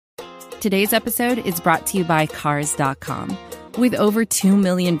Today's episode is brought to you by Cars.com. With over 2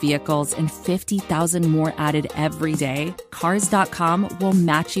 million vehicles and 50,000 more added every day, Cars.com will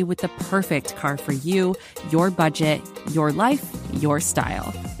match you with the perfect car for you, your budget, your life, your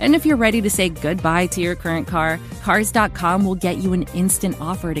style. And if you're ready to say goodbye to your current car, Cars.com will get you an instant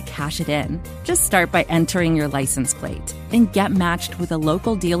offer to cash it in. Just start by entering your license plate and get matched with a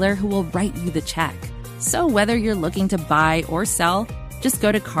local dealer who will write you the check. So whether you're looking to buy or sell, just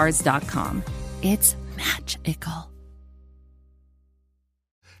go to Cars.com. It's magical.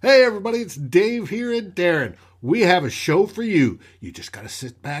 Hey everybody, it's Dave here and Darren. We have a show for you. You just gotta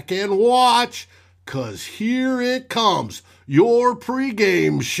sit back and watch, 'cause here it comes, your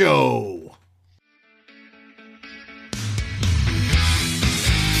pregame show.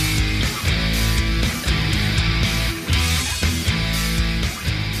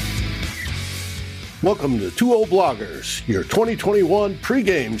 Welcome to Two Old Bloggers, your 2021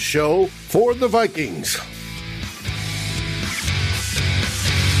 pregame show for the Vikings.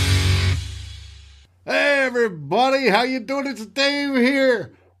 Hey everybody, how you doing? It's Dave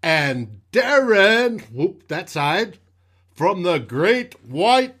here, and Darren, that side, from the Great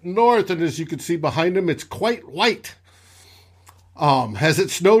White North, and as you can see behind him, it's quite white. Has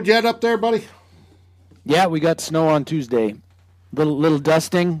it snowed yet up there, buddy? Yeah, we got snow on Tuesday. Little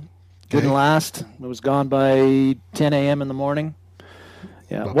dusting, didn't last. It was gone by 10 a.m. in the morning.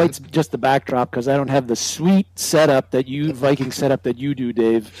 Yeah, white's just the backdrop because I don't have the sweet setup that you, Viking setup that you do,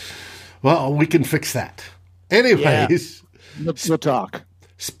 Dave. Well, we can fix that. Anyways, we'll talk.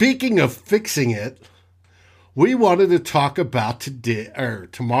 Speaking of fixing it, we wanted to talk about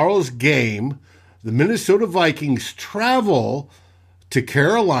tomorrow's game. The Minnesota Vikings travel to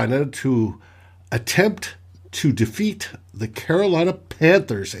Carolina to attempt to defeat the Carolina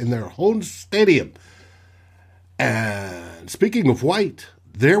Panthers in their home stadium. And speaking of white,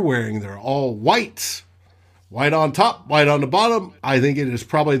 they're wearing their all whites. White on top, white on the bottom. I think it is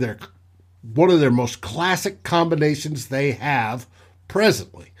probably one of their most classic combinations they have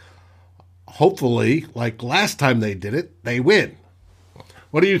presently. Hopefully, like last time they did it, they win.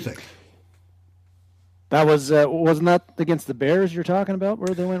 What do you think? That wasn't that against the Bears you're talking about,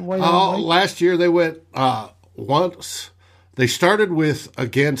 where they went white on white? Last year they went once. They started with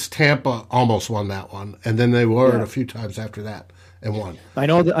against Tampa, almost won that one, and then they wore it a few times after that and won. I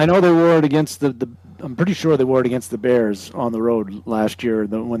know they wore it against the I'm pretty sure they wore it against the Bears on the road last year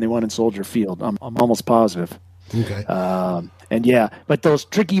when they won in Soldier Field. I'm almost positive. Okay. But those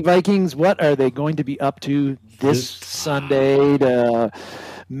tricky Vikings, what are they going to be up to this Sunday to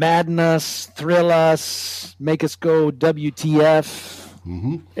madden us, thrill us, make us go WTF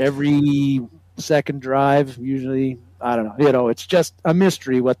every second drive? Usually, I don't know. It's just a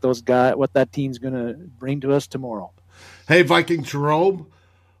mystery what that team's going to bring to us tomorrow. Hey, Viking Jerome.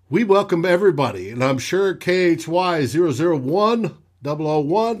 We welcome everybody, and I'm sure KHY 001,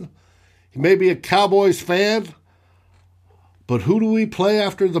 he may be a Cowboys fan, but who do we play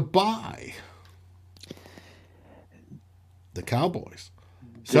after the bye? The Cowboys.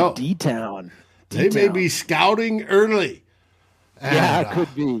 So D-Town. They may be scouting early. And, it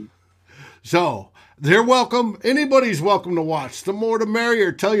could be. So they're welcome. Anybody's welcome to watch. The more the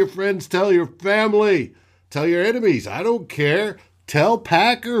merrier. Tell your friends, tell your family, tell your enemies. I don't care. Tell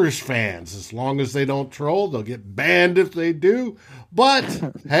Packers fans, as long as they don't troll, they'll get banned if they do. But,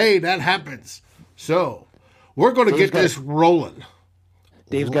 hey, that happens. So, we're going to get this rolling.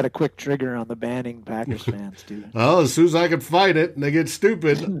 Dave's got a quick trigger on the banning Packers fans, too. Well, as soon as I can fight it and they get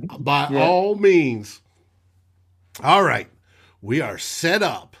stupid, by all means. All right, we are set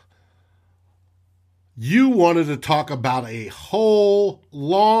up. You wanted to talk about a whole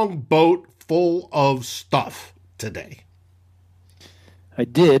long boat full of stuff today. I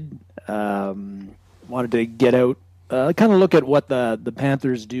did. Wanted to get out, kind of look at what the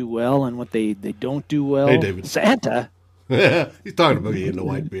Panthers do well and what they don't do well. Hey, David. Santa. He's talking about you in the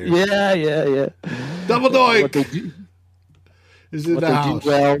white beard. Yeah. Double doink. What they do, is in the house. Do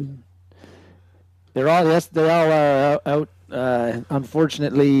well. They're all out.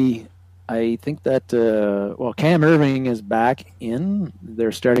 Unfortunately, I think that Cam Irving is back in.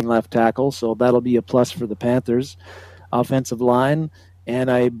 They're starting left tackle, so that'll be a plus for the Panthers offensive line.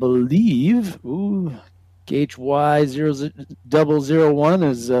 And I believe, KHY 001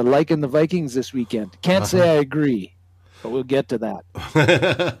 is liking the Vikings this weekend. Can't say I agree, but we'll get to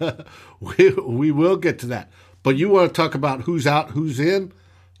that. we will get to that. But you want to talk about who's out, who's in?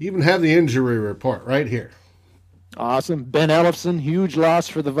 You even have the injury report right here. Awesome. Ben Ellefson, huge loss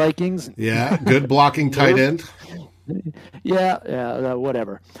for the Vikings. Yeah, good blocking tight end. Yeah,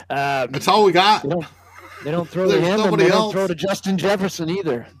 whatever. That's all we got. They don't throw to him, and they don't throw to Justin Jefferson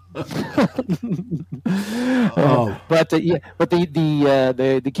either. But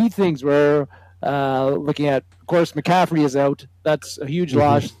the key things were looking at, of course, McCaffrey is out. That's a huge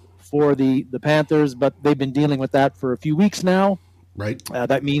loss for the Panthers, but they've been dealing with that for a few weeks now. Right.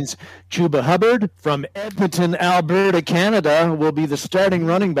 That means Chuba Hubbard from Edmonton, Alberta, Canada, will be the starting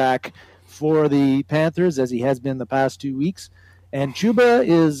running back for the Panthers, as he has been the past 2 weeks. And Chuba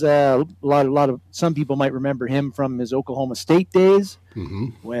is a lot of some people might remember him from his Oklahoma State days,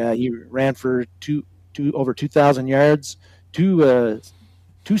 where he ran for over 2,000 yards two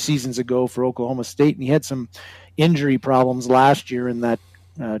seasons ago for Oklahoma State, and he had some injury problems last year in that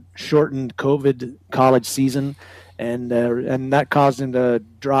shortened COVID college season. And that caused him to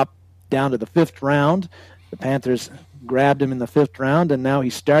drop down to the 5th round. The Panthers grabbed him in the 5th round, and now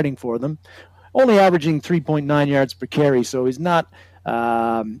he's starting for them, only averaging 3.9 yards per carry. So he's not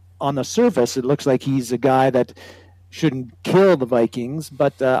on the surface. It looks like he's a guy that shouldn't kill the Vikings.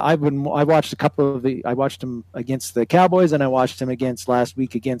 But I watched I watched him against the Cowboys, and I watched him last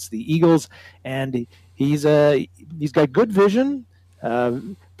week against the Eagles, and he's got good vision.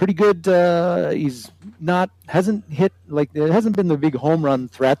 Pretty good. Hasn't been the big home run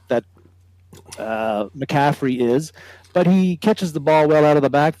threat that McCaffrey is, but he catches the ball well out of the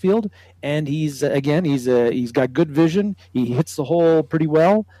backfield, and he's got good vision. He hits the hole pretty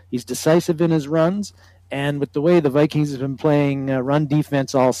well. He's decisive in his runs, and with the way the Vikings have been playing run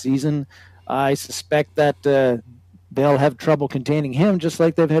defense all season, I suspect that they'll have trouble containing him, just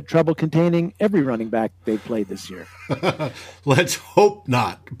like they've had trouble containing every running back they've played this year. Let's hope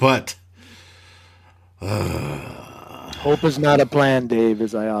not, but hope is not a plan, Dave,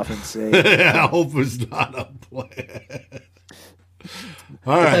 as I often say. Hope is not a plan.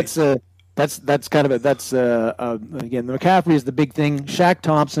 All right. That's kind of it. That's again, the McCaffrey is the big thing. Shaq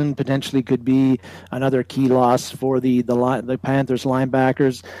Thompson potentially could be another key loss for the Panthers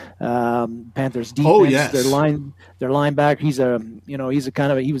linebackers. Panthers defense. Oh, yes. Their linebacker. He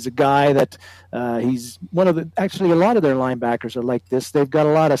was a guy that he's one of the. Actually, a lot of their linebackers are like this. They've got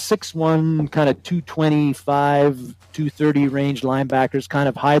a lot of 6'1", kind of 225, 230 range linebackers, kind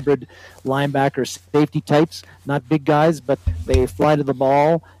of hybrid linebacker safety types. Not big guys, but they fly to the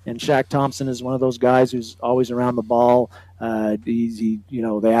ball. And Shaq Thompson is one of those guys who's always around the ball.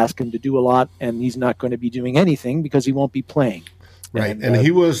 They ask him to do a lot, and he's not going to be doing anything because he won't be playing. Right, and he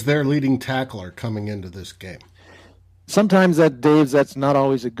was their leading tackler coming into this game. Sometimes that's not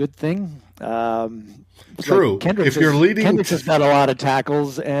always a good thing. True. Like Kendricks has got a lot of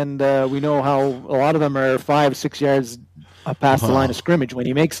tackles, and we know how a lot of them are 5-6 yards past the line of scrimmage when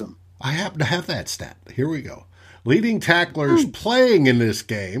he makes them. I happen to have that stat. Here we go. Leading tacklers playing in this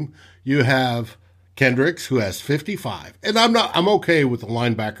game, you have Kendricks, who has 55. And I'm okay with the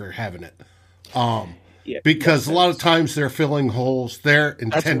linebacker having it. Because a lot of times they're filling holes. They're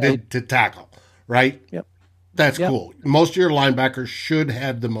intended to tackle, right? Yep. That's cool. Most of your linebackers should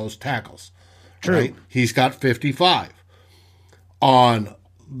have the most tackles. True. Right? He's got 55. On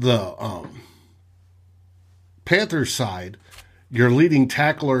the Panthers side, your leading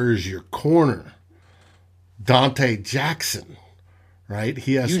tackler is your corner, Dante Jackson, right?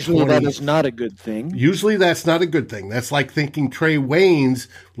 He has usually 20. That is not a good thing. Usually that's not a good thing. That's like thinking Trey Wayne's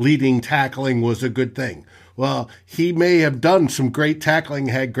leading tackling was a good thing. Well, he may have done some great tackling,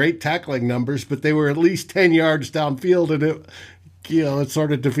 had great tackling numbers, but they were at least 10 yards downfield, and it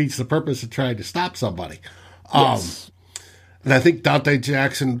sort of defeats the purpose of trying to stop somebody. Yes. And I think Dante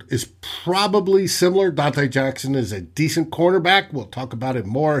Jackson is probably similar. Dante Jackson is a decent cornerback. We'll talk about it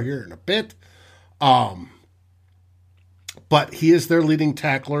more here in a bit. But he is their leading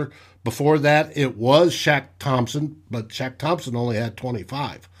tackler. Before that, it was Shaq Thompson, but Shaq Thompson only had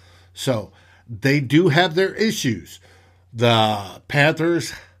 25. So they do have their issues. The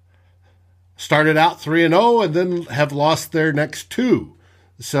Panthers started out 3-0 and then have lost their next two.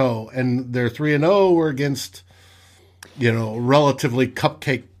 So, and their 3-0 were against, relatively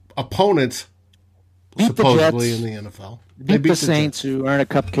cupcake opponents, supposedly in the NFL. They beat the Saints, who aren't a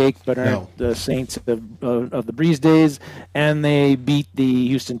cupcake, but aren't the Saints of the Breeze days, and they beat the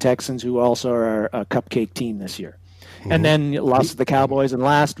Houston Texans, who also are a cupcake team this year. Mm-hmm. And then lost to the Cowboys, and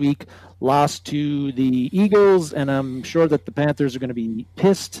last week lost to the Eagles, and I'm sure that the Panthers are going to be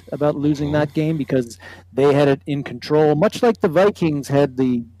pissed about losing that game because they had it in control, much like the Vikings had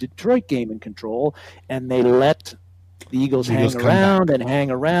the Detroit game in control, and they let the Eagles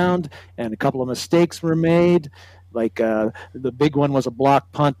hang around, and a couple of mistakes were made. Like the big one was a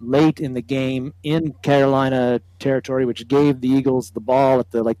block punt late in the game in Carolina territory, which gave the Eagles the ball at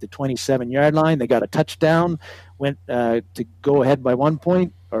the 27-yard line. They got a touchdown, went to go ahead by 1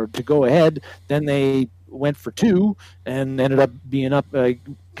 point or to go ahead. Then they went for 2 and ended up being up,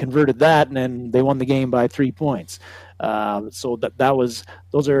 converted that, and then they won the game by 3 points. So the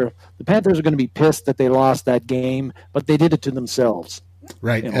Panthers are going to be pissed that they lost that game, but they did it to themselves.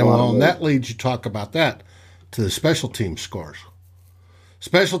 Right. And well, that leads you talk about that to the special team scores.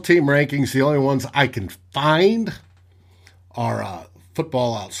 Special team rankings, the only ones I can find are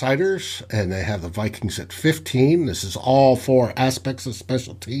Football Outsiders, and they have the Vikings at 15. This is all 4 aspects of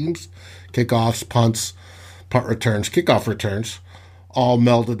special teams: kickoffs, punts, punt returns, kickoff returns, all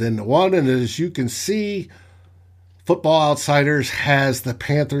melded into one. And as you can see, Football Outsiders has the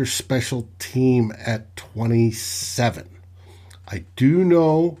Panthers special team at 27. I do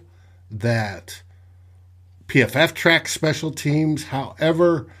know that PFF tracks special teams.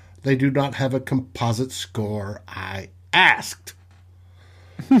 However, they do not have a composite score. I asked.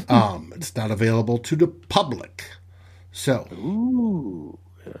 It's not available to the public. So,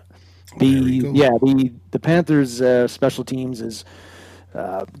 the Panthers special teams is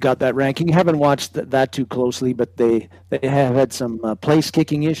got that ranking. Haven't watched that too closely, but they have had some place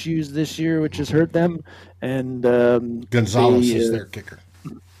kicking issues this year, which has hurt them. And Gonzalez is their kicker.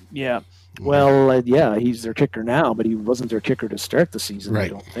 Yeah. Well, he's their kicker now, but he wasn't their kicker to start the season. Right. I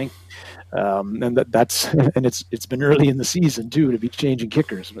don't think. And it's been early in the season too to be changing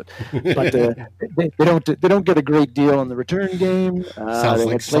kickers, but they don't get a great deal in the return game. Sounds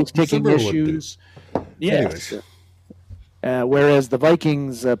like place kicking issues. Yes. Whereas the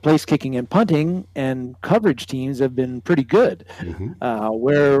Vikings place kicking and punting and coverage teams have been pretty good. Mm-hmm.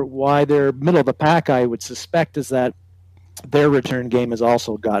 Why they're middle of the pack, I would suspect, is that their return game has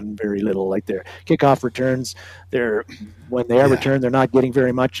also gotten very little. Like their kickoff returns, when they are returned, they're not getting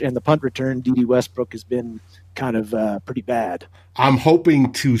very much. And the punt return, D.D. Westbrook has been kind of pretty bad. I'm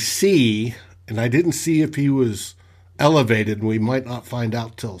hoping to see, and I didn't see if he was elevated, and we might not find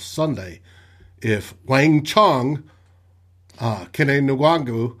out till Sunday, if Wang Chung, Kene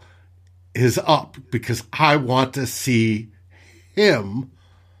Nwangu, is up, because I want to see him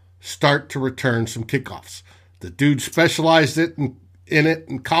start to return some kickoffs. The dude specialized in it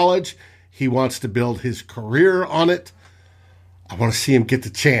in college. He wants to build his career on it. I want to see him get the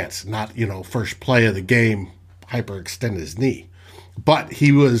chance, not, first play of the game, hyperextend his knee. But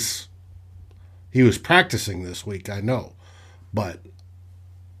he was practicing this week, I know. But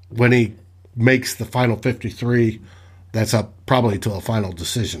when he makes the final 53, that's up probably to a final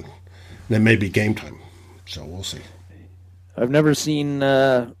decision. Then maybe game time. So we'll see. I've never seen...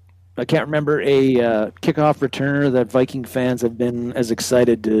 I can't remember a kickoff returner that Viking fans have been as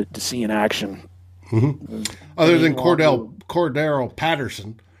excited to see in action. Mm-hmm. Other than Cordero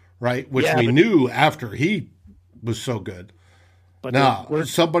Patterson, right? Which we knew after he was so good. But now,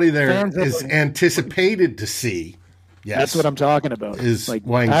 somebody there is anticipated to see. Yes, that's what I'm talking about. Is like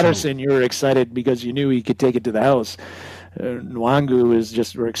Wang Patterson, you were excited because you knew he could take it to the house. Nwangu is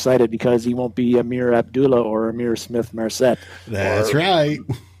just we're excited because he won't be Amir Abdullah or Amir Smith Marset. That's right.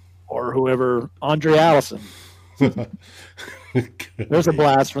 Or whoever, Andre Allison. There's a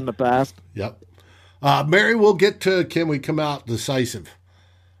blast from the past. Yep. Mary, we'll get to can we come out decisive.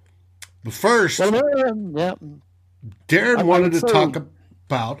 But first, Darren wanted to talk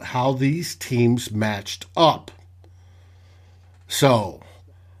about how these teams matched up. So,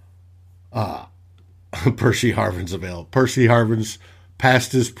 Percy Harvin's available. Percy Harvin's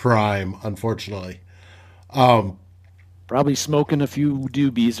past his prime, unfortunately. Probably smoking a few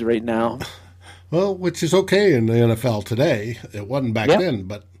doobies right now. Well, which is okay in the NFL today. It wasn't back then.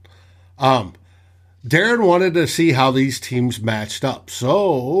 But Darren wanted to see how these teams matched up.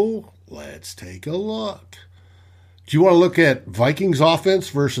 So let's take a look. Do you want to look at Vikings offense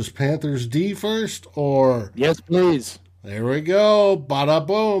versus Panthers D first? Or yes, please. There we go. Bada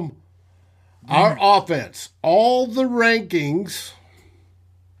boom. Our offense, all the rankings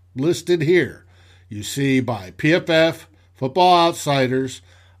listed here. You see by PFF, Football Outsiders,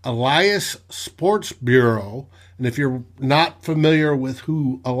 Elias Sports Bureau, and if you're not familiar with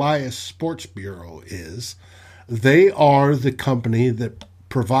who Elias Sports Bureau is, they are the company that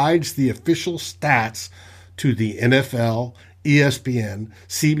provides the official stats to the NFL, ESPN,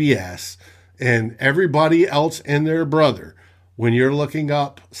 CBS, and everybody else and their brother. When you're looking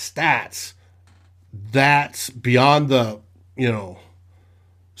up stats, that's beyond the,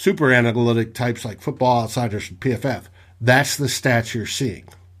 super analytic types like Football Outsiders and PFF. That's the stats you're seeing.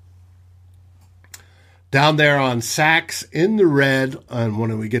 Down there on sacks in the red, and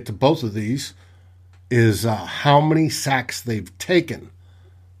when we get to both of these, is how many sacks they've taken.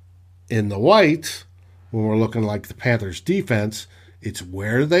 In the white, when we're looking like the Panthers defense, it's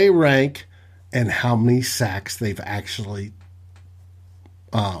where they rank and how many sacks they've actually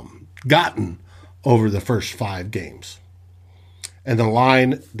gotten over the first 5 games. And the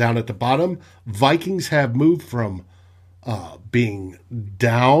line down at the bottom, Vikings have moved from being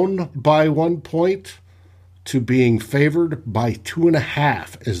down by 1 point to being favored by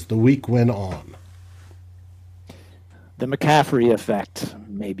 2.5 as the week went on. The McCaffrey effect,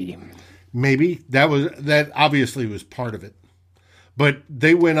 maybe. Maybe that obviously was part of it, but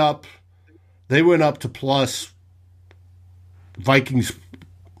they went up to plus Vikings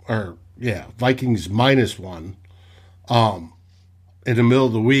 -1 in the middle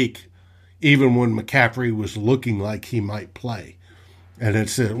of the week, even when McCaffrey was looking like he might play. And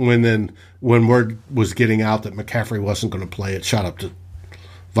it's when word was getting out that McCaffrey wasn't going to play, it shot up to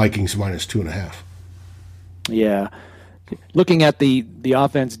Vikings -2.5. Yeah. Looking at the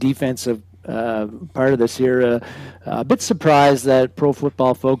offense defensive part of this here, a bit surprised that Pro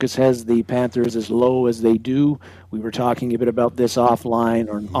Football Focus has the Panthers as low as they do. We were talking a bit about this offline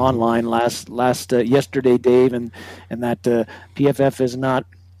or online yesterday, Dave, and that PFF is not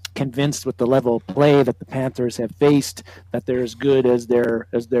convinced with the level of play that the Panthers have faced that they're as good as their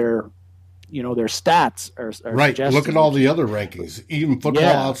stats are right. suggesting. Look at all the other rankings. Even Football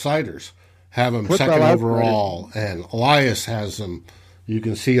Outsiders have them second overall, and Elias has them. You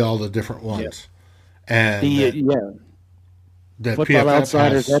can see all the different ones. And that Football PFF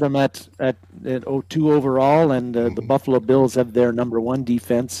Outsiders had them at 2 overall, and the Buffalo Bills have their number 1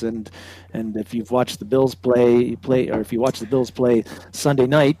 defense. And if you've watched the Bills play Sunday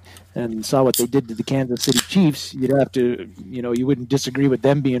night and saw what they did to the Kansas City Chiefs, you'd have to, you wouldn't disagree with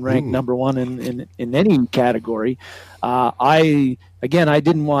them being ranked number 1 in any category. I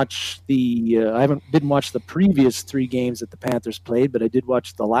didn't watch didn't watch the previous 3 games that the Panthers played, but I did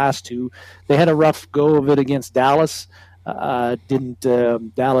watch the last 2. They had a rough go of it against Dallas.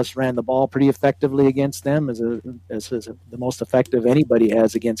 Dallas ran the ball pretty effectively against them as the most effective anybody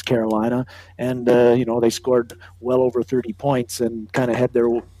has against Carolina, and they scored well over 30 points and kind of had their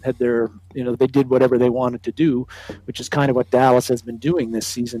they did whatever they wanted to do, which is kind of what Dallas has been doing this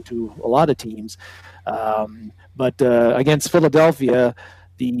season to a lot of teams. But against Philadelphia,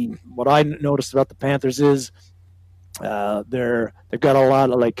 what I noticed about the Panthers is they've got a lot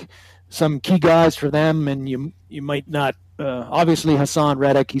of some key guys for them, and you might not. Obviously, Hassan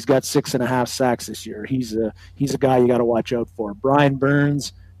Reddick, he's got 6.5 sacks this year. He's a guy you got to watch out for. Brian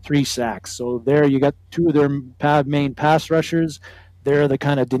Burns, 3 sacks. So there you got 2 of their main pass rushers. They're the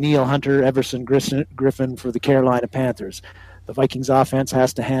kind of Danielle Hunter, Everson Griffin for the Carolina Panthers. The Vikings offense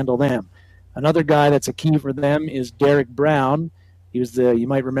has to handle them. Another guy that's a key for them is Derek Brown. You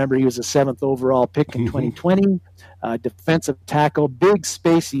might remember he was a 7th overall pick in 2020. Defensive tackle, big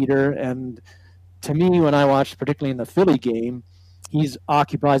space eater, and to me, when I watched, particularly in the Philly game, he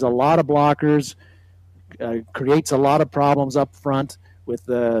occupies a lot of blockers, creates a lot of problems up front with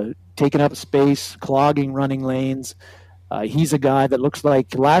taking up space, clogging running lanes. He's a guy that looks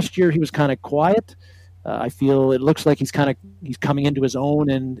like last year he was kind of quiet. I feel it looks like he's coming into his own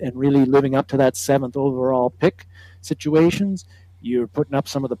and really living up to that 7th overall pick situations. You're putting up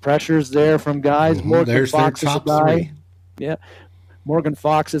some of the pressures there from guys. Morgan Fox is a guy. 3. Yeah, Morgan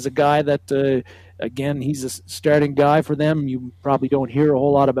Fox is a guy that, again, he's a starting guy for them. You probably don't hear a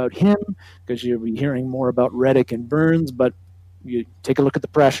whole lot about him because you'll be hearing more about Reddick and Burns. But you take a look at the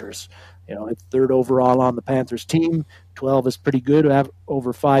pressures. It's 3rd overall on the Panthers team. 12 is pretty good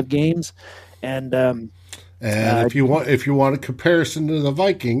over 5 games. And if you want a comparison to the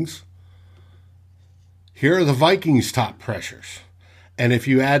Vikings, here are the Vikings' top pressures. And if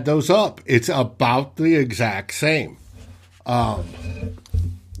you add those up, it's about the exact same. And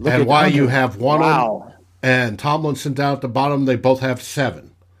why you have one and Tomlinson down at the bottom, they both have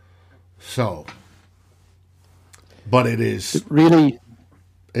 7. So, but it's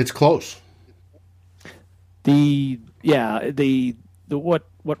close.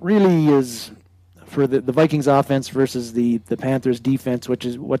 What really is for the Vikings offense versus the Panthers defense, which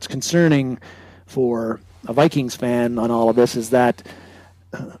is what's concerning for a Vikings fan on all of this, is that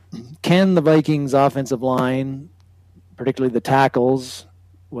can the Vikings offensive line, particularly the tackles,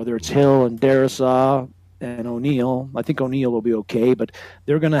 whether it's Hill and Darisaw and O'Neal, I think O'Neal will be okay, but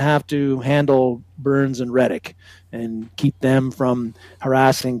they're going to have to handle Burns and Reddick and keep them from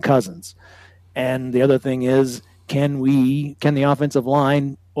harassing Cousins. And the other thing is, can the offensive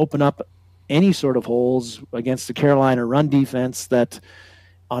line open up any sort of holes against the Carolina run defense that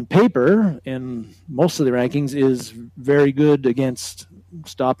on paper in most of the rankings is very good against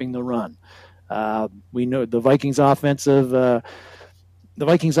stopping the run. We know the Vikings offense, as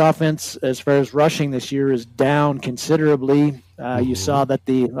far as rushing this year, is down considerably. You saw that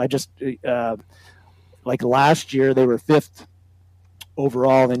like last year they were 5th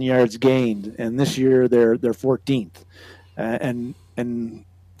overall in yards gained, and this year they're 14th. And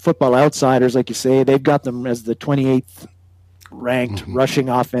Football Outsiders, like you say, they've got them as the 28th ranked rushing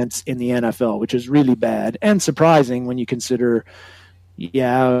offense in the NFL, which is really bad and surprising when you consider,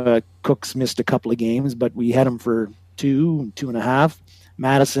 Cook's missed a couple of games, but we had him for 2.5.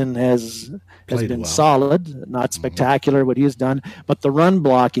 Madison has been solid, not spectacular what he has done, but the run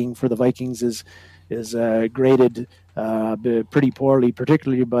blocking for the Vikings is graded pretty poorly,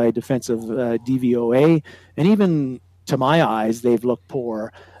 particularly by defensive DVOA, and even to my eyes, they've looked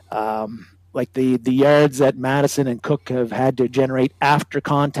poor. Like the yards that Madison and Cook have had to generate after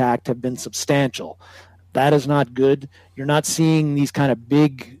contact have been substantial. That is not good. You're not seeing these kind of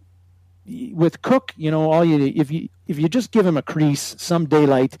big. With Cook, if you just give him a crease, some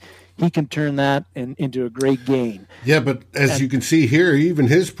daylight, he can turn that into a great gain. Yeah, but as you can see here, even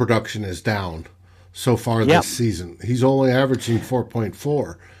his production is down so far this season. He's only averaging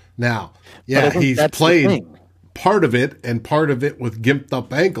 4.4. Now, he's played part of it with gimped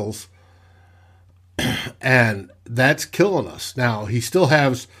up ankles, and that's killing us. Now, he still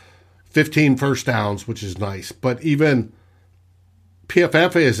has 15 first downs, which is nice, but even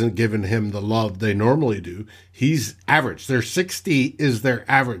PFF isn't giving him the love they normally do. He's average. Their 60 is their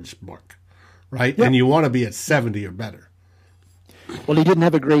average mark, right? Yep. And you want to be at 70 or better. Well, he didn't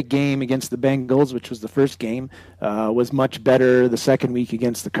have a great game against the Bengals, which was the first game. Was much better the second week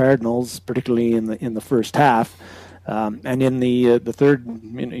against the Cardinals, particularly in the first half. And in the third,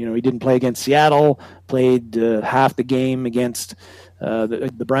 he didn't play against Seattle. Played half the game against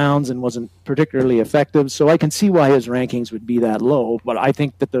the Browns and wasn't particularly effective. So I can see why his rankings would be that low. But I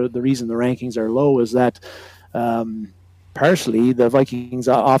think that the reason the rankings are low is that partially the Vikings'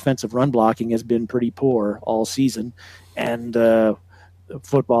 offensive run blocking has been pretty poor all season. And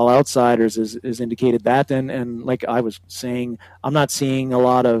Football Outsiders has indicated that. And like I was saying, I'm not seeing a whole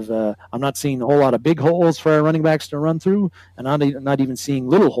lot of big holes for our running backs to run through, and I'm not even seeing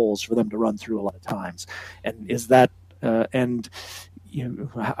little holes for them to run through a lot of times. And is that how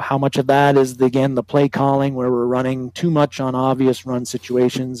much of that is the play calling, where we're running too much on obvious run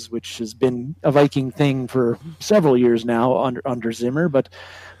situations, which has been a Viking thing for several years now under Zimmer, but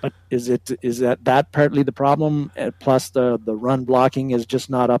is that partly the problem? Plus the run blocking is just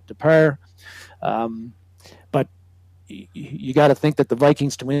not up to par. But you got to think that the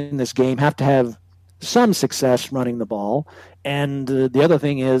Vikings, to win this game, have to have some success running the ball. And the other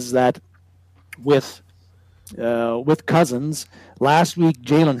thing is that with Cousins last week,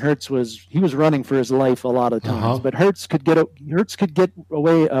 Jalen Hurts was running for his life a lot of times, but Hurts could get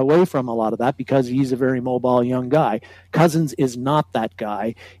away from a lot of that because he's a very mobile young guy. Cousins is not that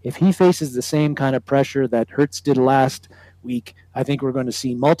guy. If he faces the same kind of pressure that Hurts did last week, I think we're going to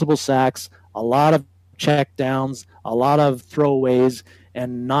see multiple sacks, a lot of check downs, a lot of throwaways,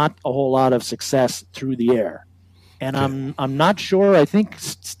 and not a whole lot of success through the air. And I'm not sure. I think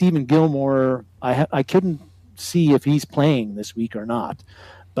Stephen Gilmore, I couldn't see if he's playing this week or not.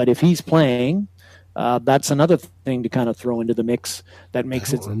 But if he's playing, that's another thing to kind of throw into the mix that's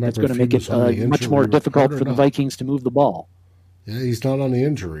going to make it much more difficult for the Vikings to move the ball. Yeah, he's not on the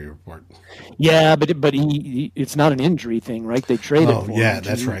injury report. Yeah, but it's not an injury thing, right? They traded for him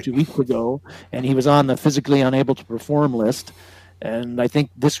that's right. 2 weeks ago, and he was on the physically unable to perform list. And I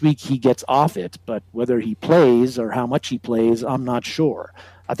think this week he gets off it, but whether he plays or how much he plays, I'm not sure.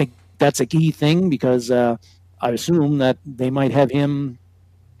 I think that's a key thing because I assume that they might have him,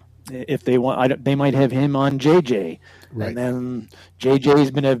 if they want, they might have him on JJ. Right. And then JJ's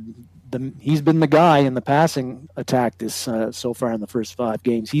been the guy in the passing attack this so far in the first 5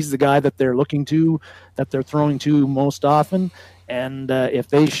 games. He's the guy that they're throwing to most often. And if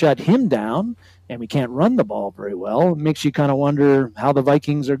they shut him down, and we can't run the ball very well, it makes you kind of wonder how the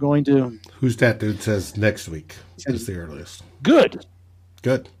Vikings are going to... Who's that dude says next week is the earliest. Good.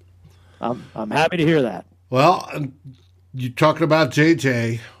 I'm happy to hear that. Well, you talking about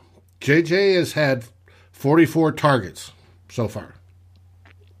JJ. JJ has had 44 targets so far.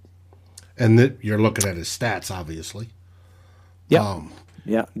 And you're looking at his stats, obviously. Yeah.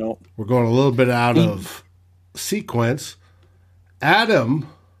 We're going a little bit out of sequence. Adam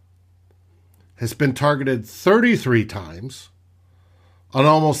has been targeted 33 times on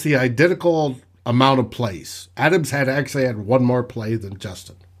almost the identical amount of plays. Adams actually had one more play than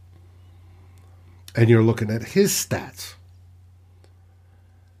Justin. And you're looking at his stats.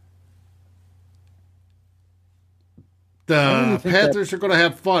 The Panthers are going to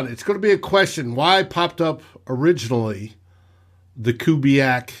have fun. It's going to be a question. Why popped up originally the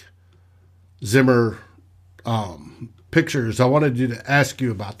Kubiak Zimmer pictures? I wanted you to ask you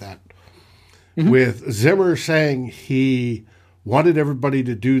about that. Mm-hmm. With Zimmer saying he wanted everybody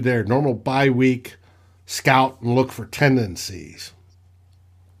to do their normal bye week scout and look for tendencies.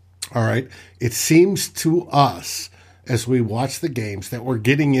 All right. It seems to us as we watch the games that we're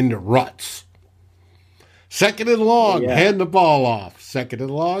getting into ruts. Second and long, hand the ball off. Second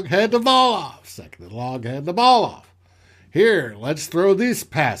and long, hand the ball off. Second and long, hand the ball off. Here, let's throw these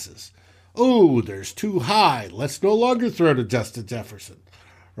passes. Oh, there's too high. Let's no longer throw to Justin Jefferson,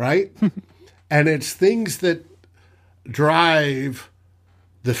 right? And it's things that drive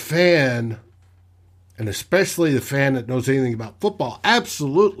the fan, and especially the fan that knows anything about football,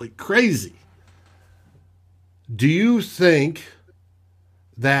 absolutely crazy. Do you think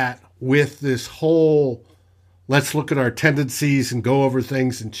that with this whole let's look at our tendencies and go over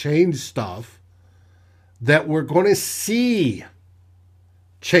things and change stuff, that we're going to see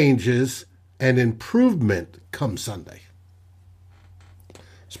changes and improvement come Sunday?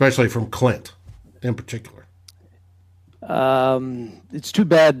 Especially from Clint in particular. It's too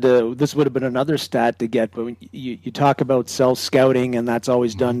bad this would have been another stat to get, but when you talk about self-scouting, and that's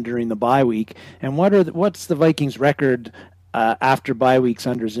always done during the bye week. And what's the Vikings' record after bye weeks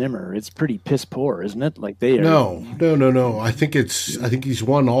under Zimmer? It's pretty piss poor, isn't it? Like they are. No. I think he's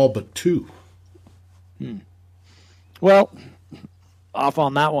won all but 2. Well, off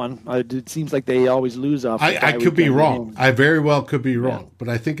on that one. It seems like they always lose off. I could be wrong. I very well could be wrong, but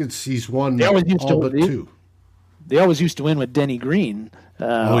I think he's won all but 2. They always used to win with Denny Green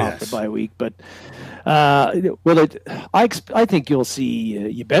off the bye week, but I think you'll see.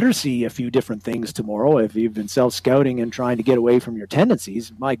 You better see a few different things tomorrow if you've been self-scouting and trying to get away from your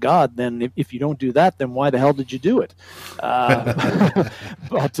tendencies. My God, then if you don't do that, then why the hell did you do it?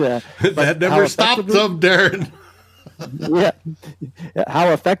 But that never stopped them, Darren. Yeah, how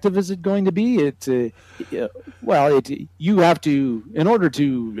effective is it going to be? You have to, in order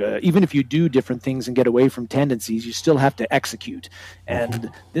to, even if you do different things and get away from tendencies, you still have to execute. And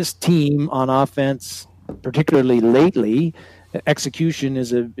this team on offense, particularly lately, execution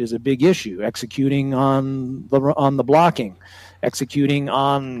is a big issue. Executing on the blocking, executing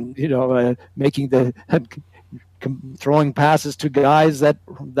on making the throwing passes to guys that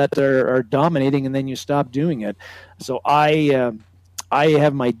are dominating, and then you stop doing it. So I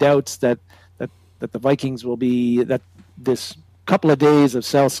have my doubts that the Vikings will be, that this couple of days of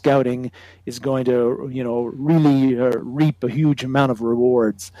self-scouting is going to really reap a huge amount of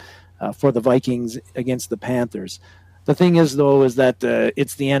rewards for the Vikings against the Panthers. The thing is, though, is that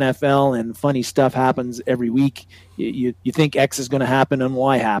it's the NFL and funny stuff happens every week. You think X is going to happen and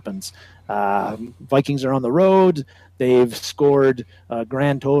Y happens. Vikings are on the road. They've scored a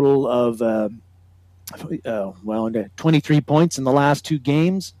grand total of 23 points in the last 2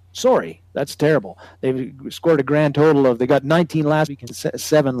 games. Sorry, that's terrible. They've scored a grand total of, they got 19 last week and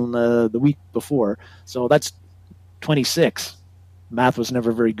 7 the week before. So that's 26. Math was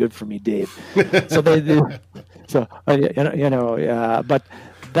never very good for me, Dave. So but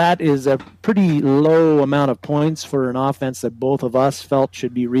that is a pretty low amount of points for an offense that both of us felt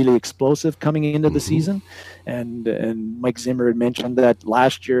should be really explosive coming into the season. And Mike Zimmer had mentioned that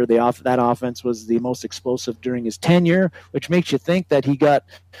last year that offense was the most explosive during his tenure, which makes you think that he got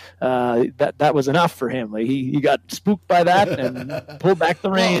that was enough for him. Like he got spooked by that and pulled back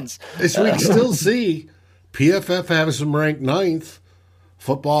the reins. As we can still see, PFF has him ranked 9th.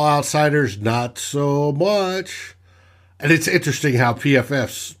 Football Outsiders, not so much. And it's interesting how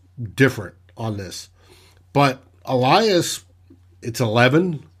PFF's different on this. But Elias, it's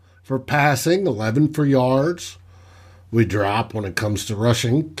 11 for passing, 11 for yards. We drop when it comes to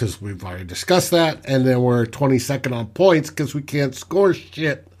rushing because we've already discussed that. And then we're 22nd on points because we can't score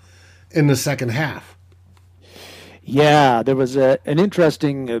shit in the second half. Yeah, there was one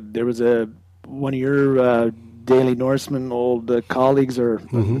of your Daily Norseman old colleagues, or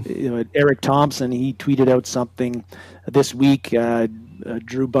Eric Thompson, he tweeted out something this week.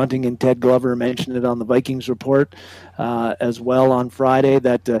 Drew Bunting and Ted Glover mentioned it on the Vikings Report as well on Friday,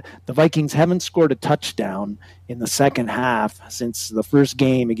 that the Vikings haven't scored a touchdown in the second half since the first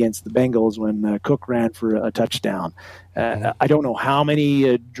game against the Bengals when Cook ran for a touchdown. I don't know how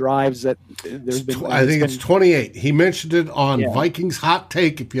many drives that there's been. I think it's 28. He mentioned it on Vikings Hot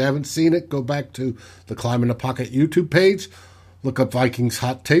Take. If you haven't seen it, go back to the Climb in the Pocket YouTube page. Look up Vikings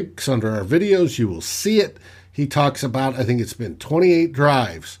Hot Takes under our videos. You will see it. He talks about, I think it's been 28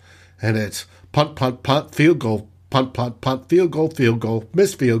 drives, and it's punt, punt, punt, field goal, punt, punt, punt, field goal,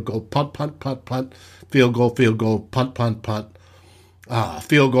 miss field goal, punt, punt, punt, punt, field goal, punt, punt, punt,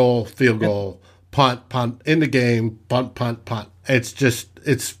 field goal, punt, punt, in the game, punt, punt, punt. It's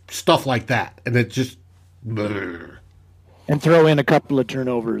stuff like that, and it just... Bleh. And throw in a couple of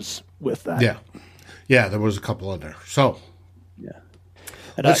turnovers with that. Yeah, there was a couple in there. So,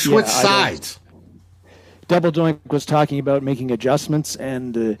 Let's switch sides. Double Doink was talking about making adjustments,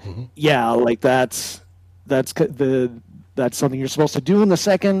 and that's something you're supposed to do in the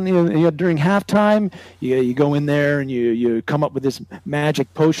second. During halftime, you go in there and you come up with this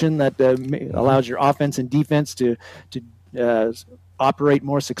magic potion that allows your offense and defense to operate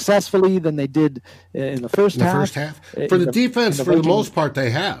more successfully than they did in the first half. First half, for the defense, for the most part,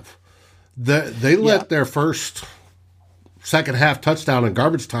 they have. They let their second half touchdown in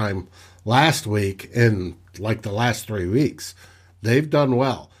garbage time last week in like the last 3 weeks. They've done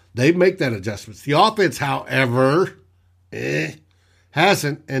well. They make that adjustments. The offense, however,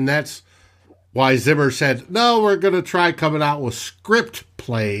 hasn't, and that's why Zimmer said, no, we're going to try coming out with script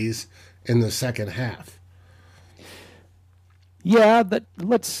plays in the second half. Yeah, but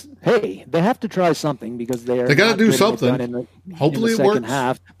they have to try something because they got to do something. Hopefully in the second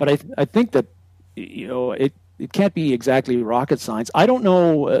half. But I think that it can't be exactly rocket science. I don't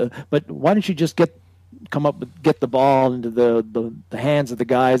know, but why don't you just get the ball into the hands of the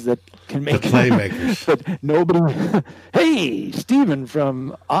guys that can make the playmakers? But nobody. Hey, Steven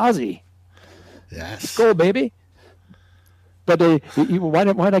from Aussie. Yes. Let's go, baby. But why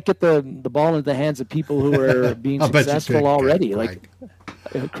not get the ball into the hands of people who are being successful already? Like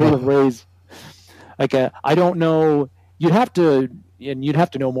creative ways. Like I don't know. You'd have to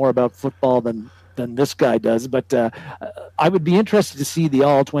know more about football than this guy does. But I would be interested to see the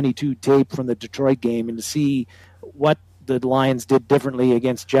all 22 tape from the Detroit game and to see what the Lions did differently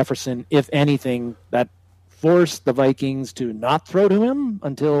against Jefferson, if anything, that forced the Vikings to not throw to him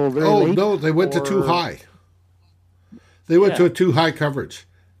until very late. Oh no, they went to too high. They went to a too high coverage,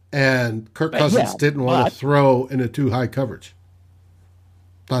 and Kirk Cousins didn't want to throw in a too high coverage.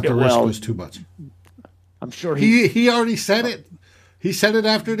 Thought the risk was too much. I'm sure he already said it. He said it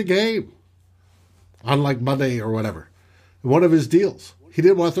after the game, on like Monday or whatever. One of his deals, he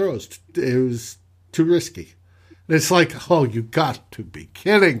didn't want to throw. It was too risky. And it's like, oh, you got to be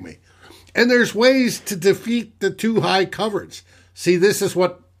kidding me. And there's ways to defeat the too high coverage. See, this is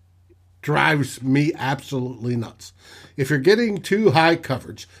what drives me absolutely nuts. If you're getting too high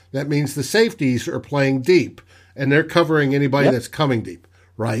coverage, that means the safeties are playing deep and they're covering anybody that's coming deep,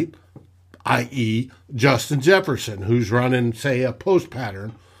 right? I.e. Justin Jefferson, who's running, say, a post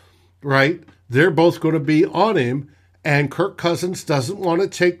pattern, right? They're both going to be on him, and Kirk Cousins doesn't want to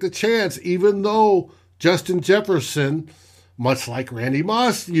take the chance, even though Justin Jefferson, much like Randy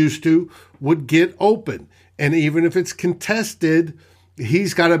Moss used to, would get open. And even if it's contested,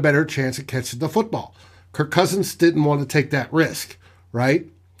 he's got a better chance of catching the football. Kirk Cousins didn't want to take that risk, right?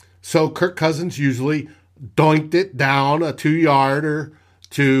 So Kirk Cousins usually doinked it down a 2-yarder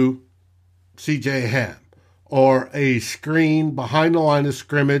to C.J. Ham, or a screen behind the line of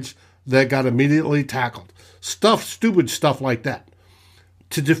scrimmage that got immediately tackled. Stupid stuff like that.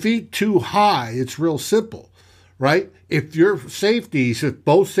 To defeat too high, it's real simple, right? If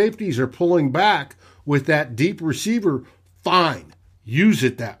both safeties are pulling back with that deep receiver, fine. Use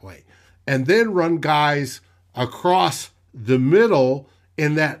it that way. And then run guys across the middle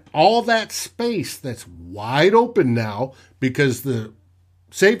in all that space that's wide open now because the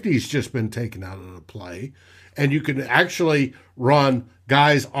safety's just been taken out of the play. And you can actually run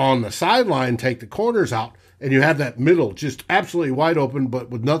guys on the sideline, take the corners out, and you have that middle just absolutely wide open, but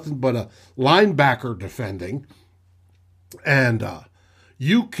with nothing but a linebacker defending. And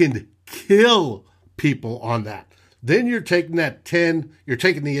you can kill people on that. Then you're taking that 10, you're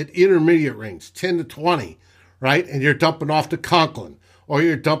taking the intermediate range, 10 to 20, right? And you're dumping off to Conklin, or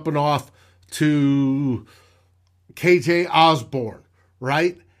you're dumping off to KJ Osborne,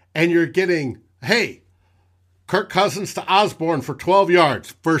 right? And you're getting, hey, Kirk Cousins to Osborne for 12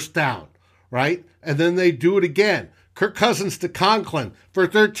 yards, first down, right? And then they do it again. Kirk Cousins to Conklin for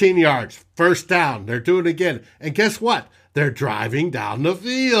 13 yards, first down. They're doing it again. And guess what? They're driving down the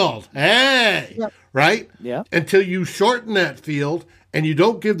field. Hey, right? Yeah. Until you shorten that field and you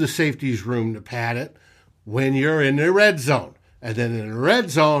don't give the safeties room to pad it when you're in the red zone. And then in the red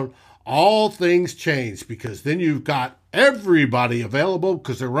zone, all things change because then you've got everybody available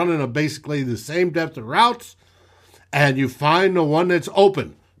because they're running basically the same depth of routes. And you find the one that's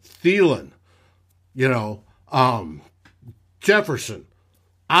open. Thielen, Jefferson,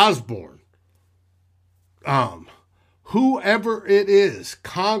 Osborne, whoever it is,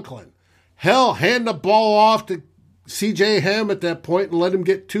 Conklin. Hell, hand the ball off to C.J. Ham at that point and let him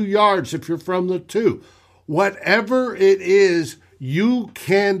get 2 yards if you're from the 2. Whatever it is, you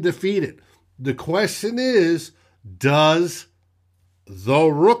can defeat it. The question is, does the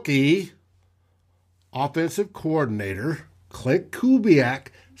rookie offensive coordinator, Clint Kubiak,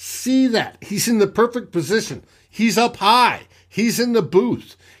 see that? He's in the perfect position. He's up high. He's in the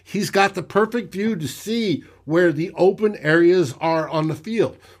booth. He's got the perfect view to see where the open areas are on the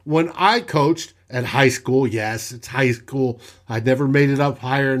field. When I coached at high school, yes, it's high school. I never made it up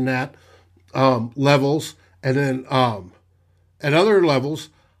higher than that levels. And then at other levels,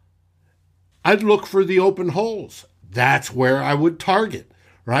 I'd look for the open holes. That's where I would target,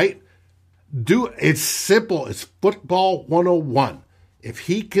 right? It's simple. It's football 101. If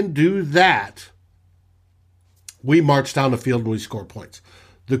he can do that, we march down the field and we score points.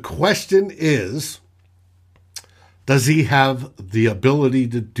 The question is, does he have the ability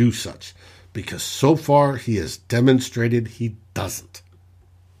to do such? Because so far he has demonstrated he doesn't.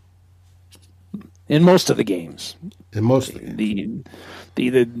 In most of the games. In most of the games.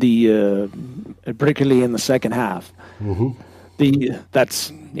 Particularly in the second half. Mm-hmm.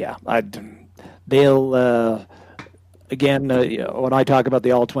 They'll again, when I talk about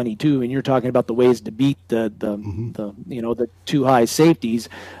the all-22, and you're talking about the ways to beat the two high safeties.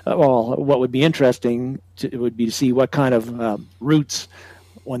 What would be interesting would be to see what kind of routes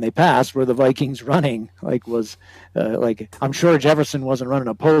when they passed were the Vikings running. I'm sure Jefferson wasn't running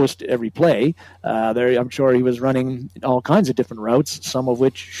a post every play. I'm sure he was running all kinds of different routes, some of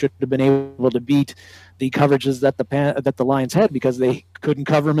which should have been able to beat the coverages that the Lions had because they couldn't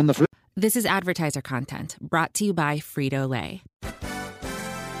cover them in the first. This is advertiser content brought to you by Frito-Lay.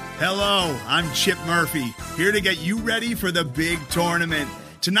 Hello, I'm Chip Murphy, here to get you ready for the big tournament.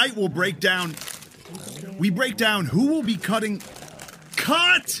 Tonight we'll break down who will be cutting.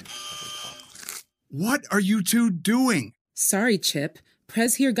 Cut! What are you two doing? Sorry, Chip.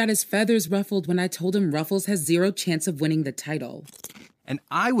 Prez here got his feathers ruffled when I told him Ruffles has zero chance of winning the title. And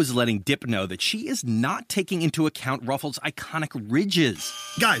I was letting Dip know that she is not taking into account Ruffles' iconic ridges.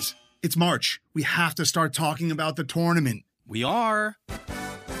 Guys, it's March. We have to start talking about the tournament. We are.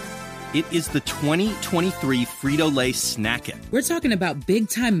 It is the 2023 Frito-Lay Snack-It. We're talking about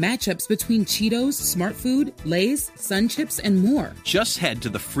big-time matchups between Cheetos, Smart Food, Lay's, Sun Chips, and more. Just head to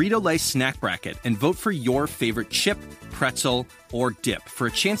the Frito-Lay Snack Bracket and vote for your favorite chip, pretzel, or dip for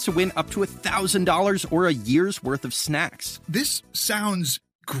a chance to win up to $1,000 or a year's worth of snacks. This sounds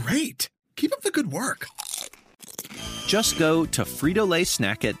great. Keep up the good work. Just go to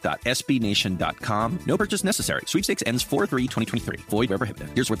fritolaysnackit.sbnation.com. No purchase necessary. Sweepstakes ends 4/3/2023. Void where prohibited.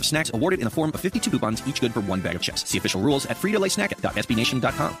 Here's worth of snacks awarded in the form of 52 coupons, each good for one bag of chips. See official rules at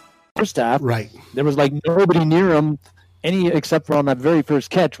fritolaysnackit.sbnation.com. First half, right? There was nobody near him, except for on that very first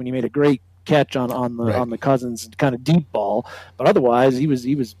catch when he made a great catch on the Cousins kind of deep ball. But otherwise, he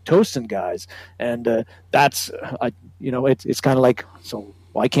was toasting guys, and it's kind of like, so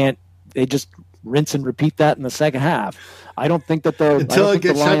why can't they just rinse and repeat that in the second half? I don't think that the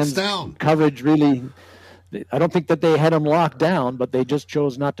Lions down coverage really. I don't think that they had him locked down, but they just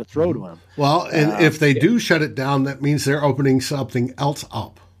chose not to throw to him. Well, and if they do shut it down, that means they're opening something else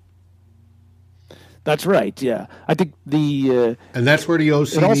up. That's right. Yeah, I think and that's where the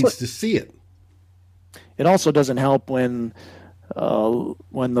OC needs to see it. It also doesn't help when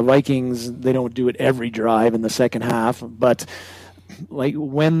the Vikings, they don't do it every drive in the second half, but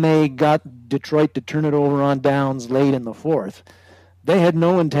when they got Detroit to turn it over on downs late in the fourth, they had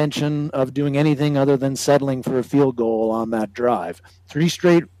no intention of doing anything other than settling for a field goal on that drive. 3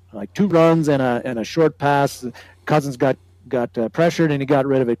 straight, 2 runs and a short pass. Cousins got pressured and he got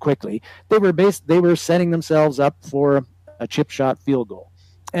rid of it quickly. They were setting themselves up for a chip shot field goal,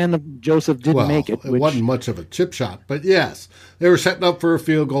 and Joseph didn't make it. It wasn't much of a chip shot, but yes, they were setting up for a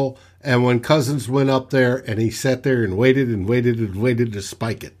field goal. And when Cousins went up there and he sat there and waited to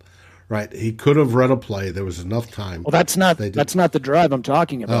spike it, right? He could have run a play. There was enough time. Well, that's not the drive I'm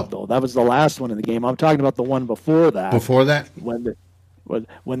talking about, though. That was the last one in the game. I'm talking about the one before that. Before that, when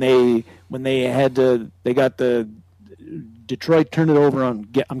they got the Detroit turned it over on.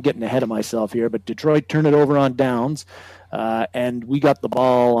 I'm getting ahead of myself here, but Detroit turned it over on downs, and we got the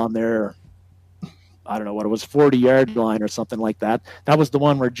ball on their, I don't know what it was, 40-yard line or something like that. That was the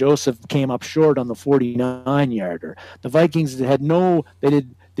one where Joseph came up short on the 49-yarder. The Vikings had no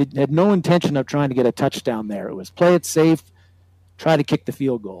intention of trying to get a touchdown there. It was play it safe, try to kick the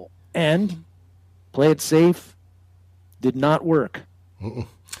field goal. And play it safe did not work.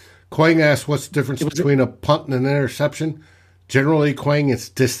 Quang asked what's the difference between a punt and an interception. Generally, Quang, it's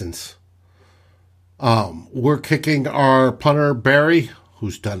distance. We're kicking our punter, Barry,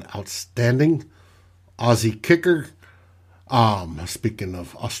 who's done outstanding. Aussie kicker. Speaking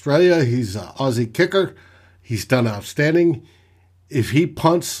of Australia, he's an Aussie kicker. He's done outstanding. If he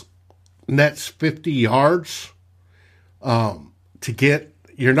punts nets 50 yards,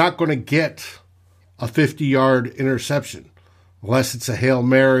 you're not going to get a 50-yard interception. unless it's a Hail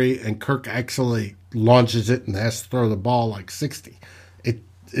Mary and Kirk actually launches it and has to throw the ball like 60.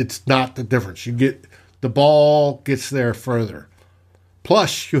 It's not the difference. The ball gets there further.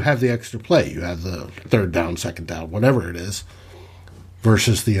 Plus, you have the extra play. You have the third down, second down, whatever it is,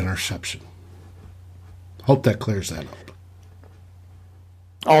 versus the interception. Hope that clears that up.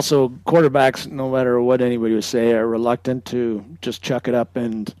 Also, quarterbacks, no matter what anybody would say, are reluctant to just chuck it up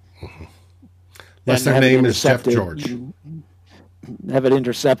and unless their name is Jeff George. Have it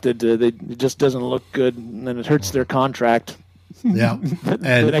intercepted. It just doesn't look good, and then it hurts their contract. Yeah,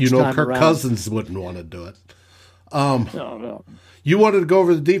 and Kirk Cousins wouldn't want to do it. No. You wanted to go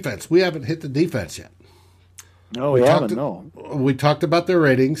over the defense. We haven't hit the defense yet. No, we haven't. No. We talked about their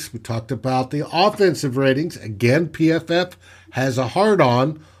ratings. We talked about the offensive ratings. Again, PFF has a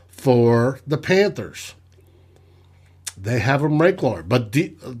hard-on for the Panthers. They have them ranked lower, but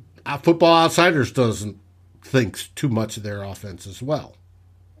Football Outsiders doesn't think too much of their offense as well.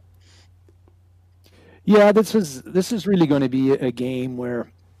 Yeah, this is really going to be a game where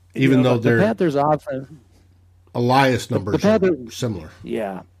even though the Panthers' offense, Elias numbers are similar.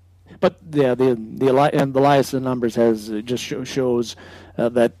 Yeah, but yeah, the Elias numbers shows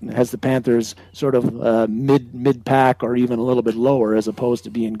that has the Panthers sort of mid pack or even a little bit lower, as opposed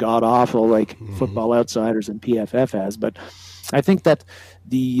to being god awful like Football Outsiders and PFF has. But I think that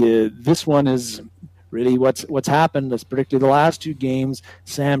this one is really what's happened is particularly the last two games.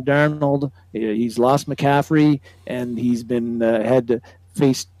 Sam Darnold, he's lost McCaffrey, and he's been had to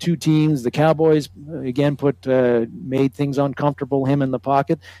face two teams. The Cowboys again made things uncomfortable him in the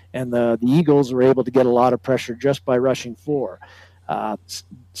pocket, and the Eagles were able to get a lot of pressure just by rushing four.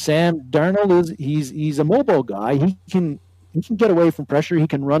 Sam Darnold he's a mobile guy. He can get away from pressure. He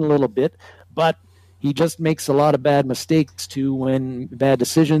can run a little bit, but he just makes a lot of bad mistakes too, bad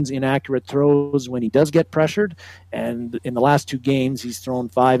decisions, inaccurate throws when he does get pressured. And in the last two games, he's thrown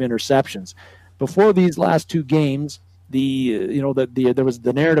 5 interceptions. Before these last two games, the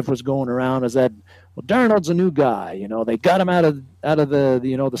narrative was going around is that, well, Darnold's a new guy. They got him out of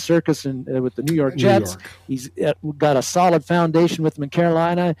the circus with the New York Jets. He's got a solid foundation with him in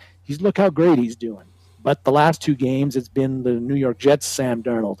Carolina. Look how great he's doing. But the last two games, it's been the New York Jets Sam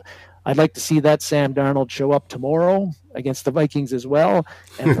Darnold. I'd like to see that Sam Darnold show up tomorrow against the Vikings as well.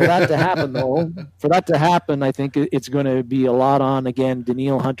 And for that to happen, I think it's going to be a lot on, again,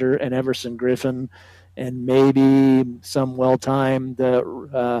 Danielle Hunter and Everson Griffin, and maybe some well-timed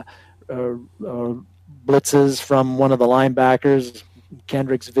blitzes from one of the linebackers,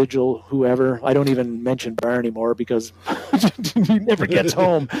 Kendricks, Vigil, whoever. I don't even mention Barr anymore because he never gets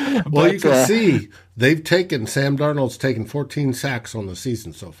home. Well, you can see Sam Darnold's taken 14 sacks on the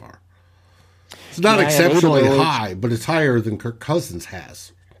season so far. It's not exceptionally high, but it's higher than Kirk Cousins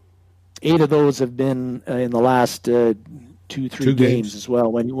has. 8 of those have been in the last 2-3 games as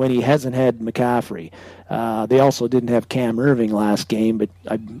well, when he hasn't had McCaffrey. They also didn't have Cam Irving last game, but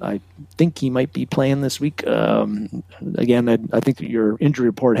I think he might be playing this week. Again, I think your injury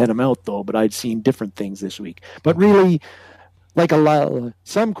report had him out, though, but I'd seen different things this week. But really, like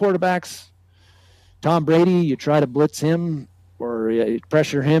some quarterbacks, Tom Brady, you try to blitz him or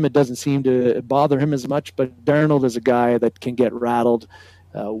pressure him, it doesn't seem to bother him as much, but Darnold is a guy that can get rattled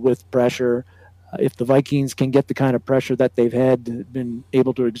with pressure. If the Vikings can get the kind of pressure that they've been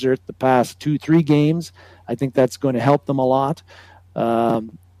able to exert the past 2-3 games, I think that's going to help them a lot. I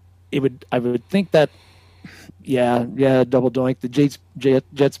would think that, double doink, the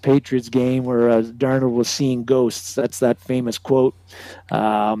Jets Patriots game where Darnold was seeing ghosts. That's that famous quote.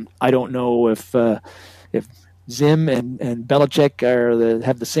 I don't know if Zim and Belichick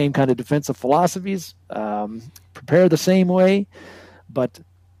have the same kind of defensive philosophies, prepare the same way, but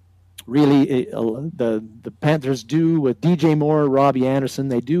really the Panthers do with DJ Moore, Robbie Anderson.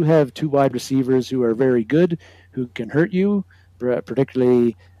 They do have 2 wide receivers who are very good, who can hurt you,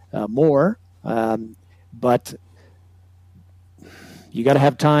 particularly Moore. But you got to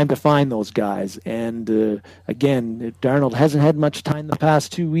have time to find those guys. And again, Darnold hasn't had much time the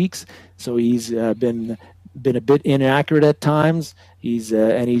past 2 weeks, so he's been a bit inaccurate at times. He's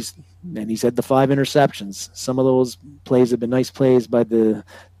had the 5 interceptions. Some of those plays have been nice plays by the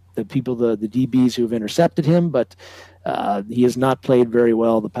people, the DBs who have intercepted him, but he has not played very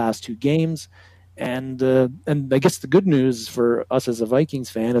well the past 2 games. And I guess the good news for us as a Vikings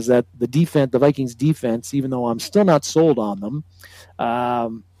fan is that the Vikings defense, even though I'm still not sold on them,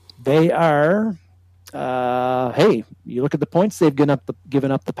 they are. Hey, you look at the points they've given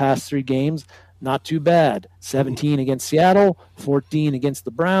up the past 3 games. Not too bad. 17 against Seattle, 14 against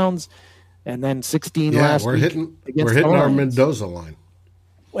the Browns, and then 16 last week. We're hitting our Mendoza line.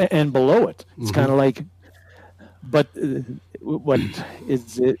 And below it. It's kind of like, But what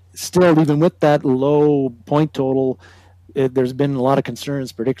is it still, even with that low point total, there's been a lot of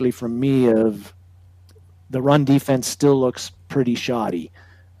concerns, particularly from me, of the run defense still looks pretty shoddy.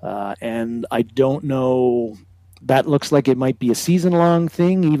 And I don't know, that looks like it might be a season-long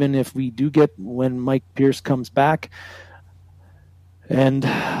thing, even if we do get when Mike Pierce comes back. And,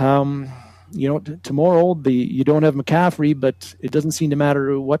 tomorrow you don't have McCaffrey, but it doesn't seem to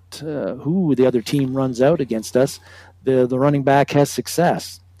matter who the other team runs out against us. The running back has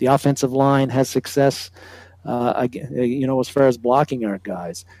success. The offensive line has success, as far as blocking our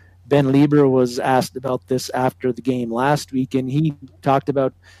guys. Ben Lieber was asked about this after the game last week, and he talked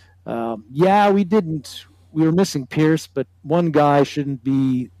about, we were missing Pierce, but one guy shouldn't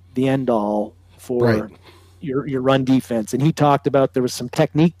be the end all for your run defense. And he talked about there was some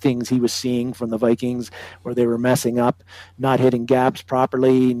technique things he was seeing from the Vikings where they were messing up, not hitting gaps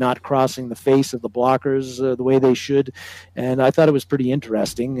properly, not crossing the face of the blockers the way they should. And I thought it was pretty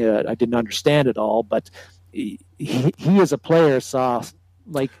interesting. I didn't understand it all, but he as a player saw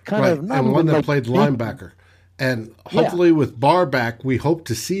and one that played linebacker. And hopefully with Barr back, we hope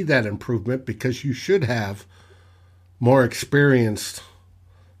to see that improvement because you should have more experienced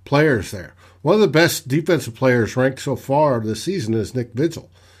players there. One of the best defensive players ranked so far this season is Nick Vigil.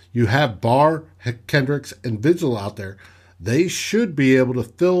 You have Barr, Kendricks, and Vigil out there. They should be able to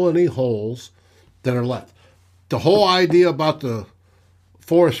fill any holes that are left. The whole idea about the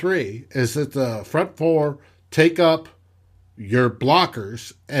 4-3 is that the front four take up your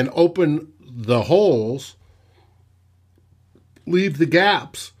blockers and open the holes, leave the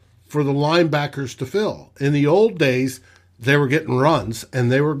gaps for the linebackers to fill. In the old days, they were getting runs,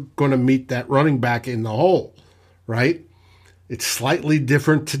 and they were going to meet that running back in the hole, right? It's slightly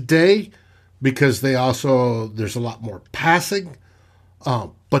different today because there's a lot more passing,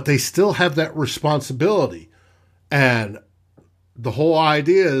 but they still have that responsibility. And the whole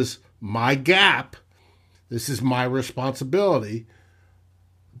idea is my gap, this is my responsibility.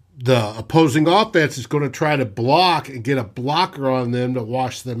 The opposing offense is going to try to block and get a blocker on them to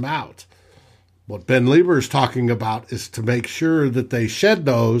wash them out. What Ben Lieber is talking about is to make sure that they shed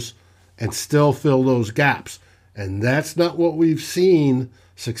those and still fill those gaps. And that's not what we've seen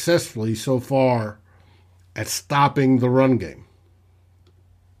successfully so far at stopping the run game.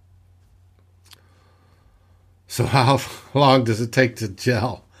 So how long does it take to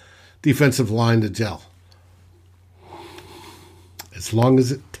gel? Defensive line to gel? As long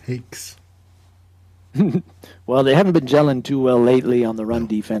as it takes. Well, they haven't been gelling too well lately on the run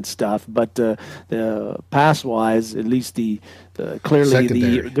defense stuff, but the pass-wise, at least the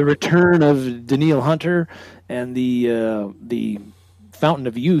return of Danielle Hunter and the fountain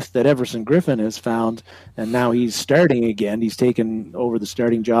of youth that Everson Griffin has found, and now he's starting again. He's taken over the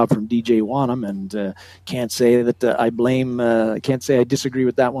starting job from DJ Wanham, and can't say that can't say I disagree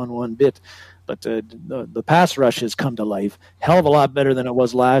with that one bit. But the pass rush has come to life. Hell of a lot better than it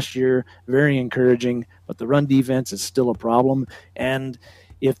was last year. Very encouraging. But the run defense is still a problem. And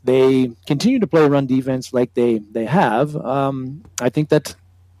if they continue to play run defense like they have, I think that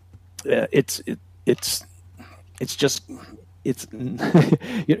it's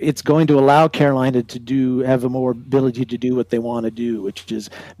going to allow Carolina to have a more ability to do what they want to do, which is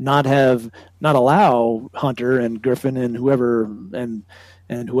not allow Hunter and Griffin and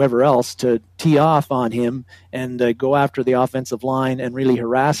whoever else to tee off on him and go after the offensive line and really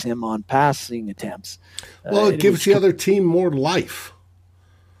harass him on passing attempts. Well, it gives the other team more life.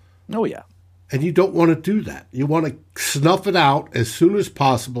 Oh, yeah. And you don't want to do that. You want to snuff it out as soon as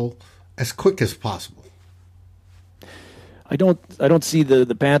possible, as quick as possible. I don't see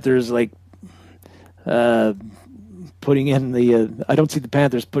the Panthers putting in I don't see the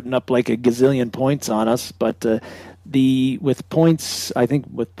Panthers putting up like a gazillion points on us, but with points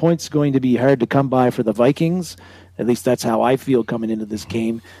going to be hard to come by for the Vikings. At least that's how I feel coming into this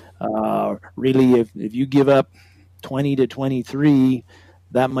game. Really, if you give up 20 to 23,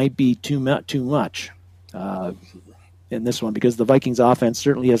 that might be too much in this one, because the Vikings offense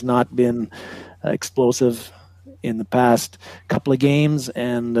certainly has not been explosive in the past couple of games,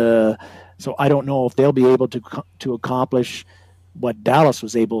 and so I don't know if they'll be able to accomplish what Dallas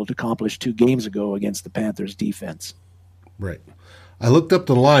was able to accomplish 2 games ago against the Panthers defense. Right. I looked up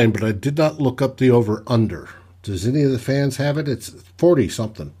the line, but I did not look up the over-under. Does any of the fans have it? It's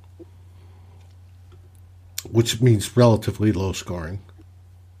 40-something, which means relatively low scoring.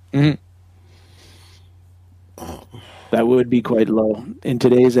 Mm-hmm. Oh. That would be quite low in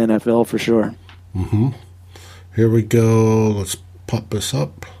today's NFL for sure. Mm-hmm. Here we go. Let's pop this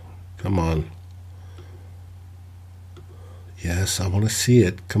up. Come on. Yes, I want to see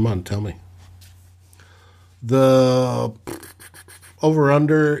it. Come on, tell me. The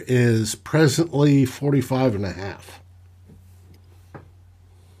over-under is presently 45.5.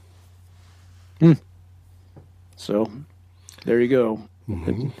 So there you go.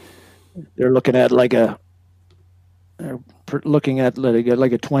 They're looking at like a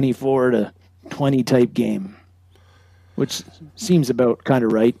 24-20 type game, which seems about kind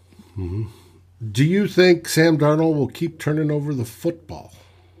of right. Do you think Sam Darnold will keep turning over the football?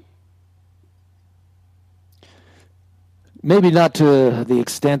 Maybe not to the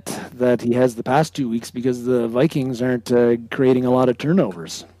extent that he has the past 2 weeks, because the Vikings aren't creating a lot of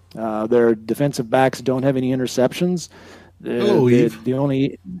turnovers. Their defensive backs don't have any interceptions. Eve.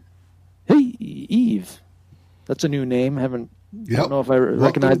 Eve. That's a new name. I don't know if I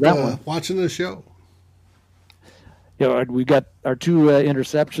recognize that one. Watching the show. We got our 2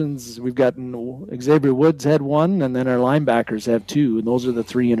 interceptions. We've got Xavier Woods had 1, and then our linebackers have 2, and those are the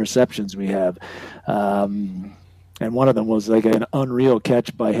 3 interceptions we have. And one of them was like an unreal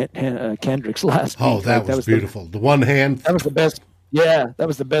catch by Kendricks last week. Oh, that was beautiful. The one hand. That was the best. Yeah, that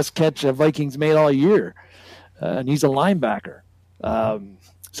was the best catch Vikings made all year, and he's a linebacker. I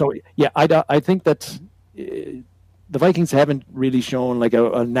think that the Vikings haven't really shown like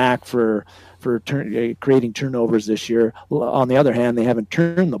a knack for creating turnovers this year. On the other hand, they haven't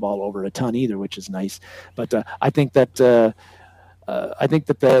turned the ball over a ton either, which is nice. But I think that the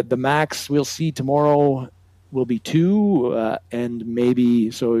max we'll see tomorrow will be 2, and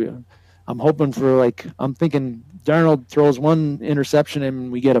maybe so. I'm hoping for I'm thinking Darnold throws 1 interception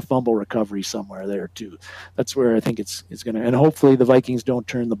and we get a fumble recovery somewhere there too. That's where I think it's going to, and hopefully the Vikings don't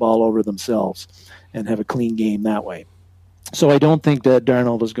turn the ball over themselves and have a clean game that way. So I don't think that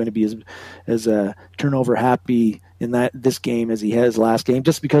Darnold is going to be as turnover happy in this game as he has last game,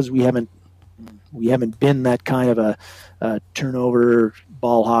 just because we haven't been that kind of a turnover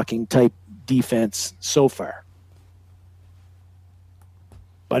ball hawking type defense so far.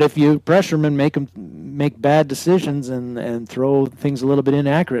 But if you pressure him and make him make bad decisions and throw things a little bit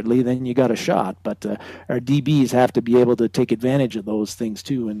inaccurately, then you got a shot. But our DBs have to be able to take advantage of those things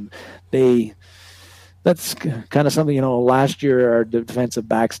too, and that's kind of something, last year our defensive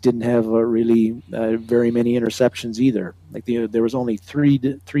backs didn't have really very many interceptions either. There was only three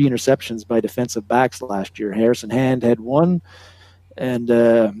interceptions by defensive backs last year. Harrison Hand had 1, and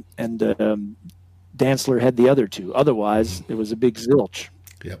Dantzler had the other 2. Otherwise, it was a big zilch.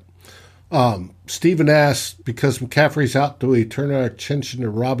 Yep. Stephen asked, because McCaffrey's out, do we turn our attention to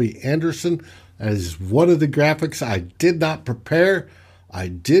Robbie Anderson as one of the graphics? I did not prepare. I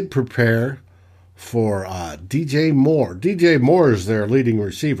did prepare for DJ Moore. DJ Moore is their leading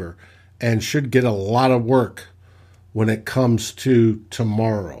receiver and should get a lot of work when it comes to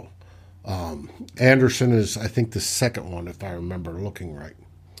tomorrow. Anderson is, I think, the second one, if I remember looking right.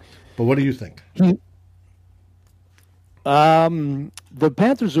 But what do you think? The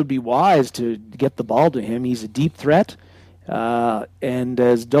Panthers would be wise to get the ball to him. He's a deep threat. And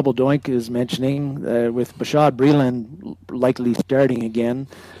as Double Doink is mentioning, with Bashad Breeland likely starting again,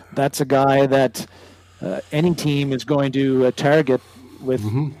 that's a guy that any team is going to target with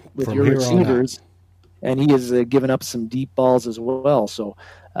your receivers. And he has given up some deep balls as well. So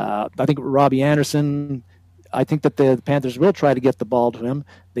I think Robbie Anderson, I think that the Panthers will try to get the ball to him.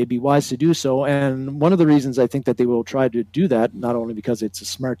 They'd be wise to do so. And one of the reasons I think that they will try to do that, not only because it's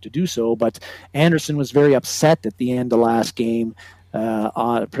smart to do so, but Anderson was very upset at the end of last game,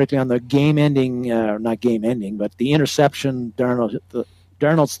 particularly on the game-ending, not game-ending, but the interception.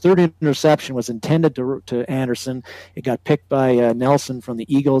 Darnold's third interception was intended to Anderson. It got picked by Nelson from the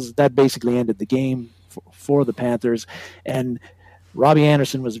Eagles. That basically ended the game for the Panthers. And Robbie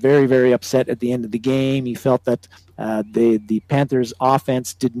Anderson was very, very upset at the end of the game. He felt that the Panthers'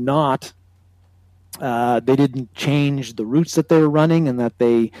 offense didn't change the routes that they were running, and that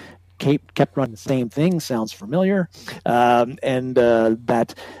they kept running the same thing. Sounds familiar. And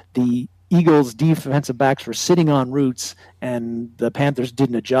that the Eagles' defensive backs were sitting on routes, and the Panthers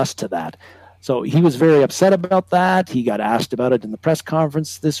didn't adjust to that. So he was very upset about that. He got asked about it in the press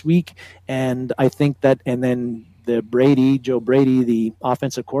conference this week, and I think that, and then Joe Brady, the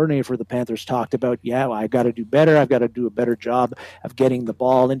offensive coordinator for the Panthers, talked about, I've got to do better. I've got to do a better job of getting the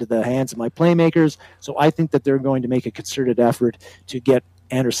ball into the hands of my playmakers. So I think that they're going to make a concerted effort to get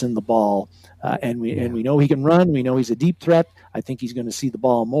Anderson the ball. And we know he can run. We know he's a deep threat. I think he's going to see the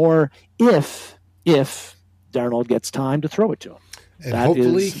ball more if Darnold gets time to throw it to him. And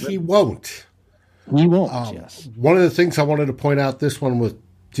hopefully he won't. He won't, yes. One of the things I wanted to point out, this one with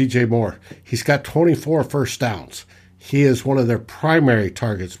DJ Moore, he's got 24 first downs. He is one of their primary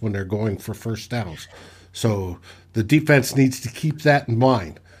targets when they're going for first downs. So the defense needs to keep that in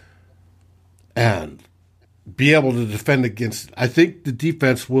mind. And be able to defend against. I think the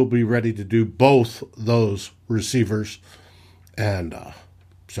defense will be ready to do both those receivers, and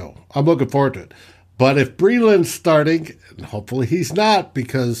so I'm looking forward to it. But if Breeland's starting, and hopefully he's not,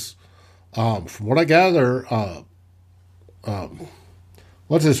 because from what I gather,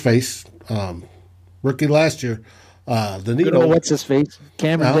 what's his face, rookie last year, what's his face,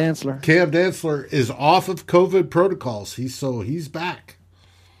 Cameron Dantzler. Cam Dantzler is off of COVID protocols. He's back.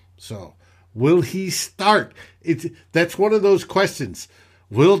 So will he start? That's one of those questions.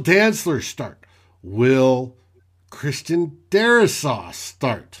 Will Dantzler start? Will Christian Darrisaw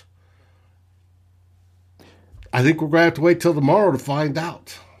start? I think we're going to have to wait till tomorrow to find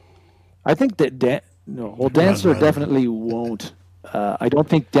out. I think that Dantzler definitely won't. I don't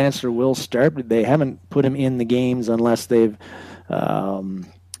think Dantzler will start. But they haven't put him in the games unless they've. The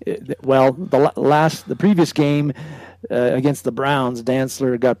previous game against the Browns,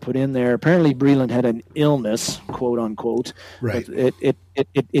 Dantzler got put in there. Apparently, Breeland had an illness, quote unquote. Right. But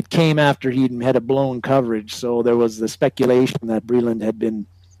it came after he'd had a blown coverage, so there was the speculation that Breeland had been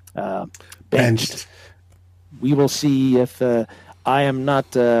benched. We will see if I am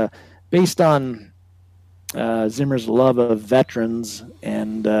not based on Zimmer's love of veterans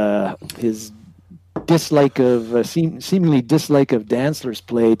and his dislike of seemingly dislike of Dantzler's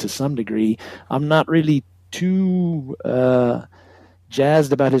play to some degree. I'm not really too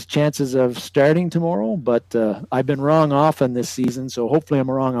jazzed about his chances of starting tomorrow, but I've been wrong often this season, so hopefully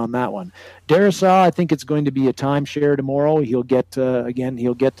I'm wrong on that one. Darrisaw, I think it's going to be a timeshare tomorrow. He'll get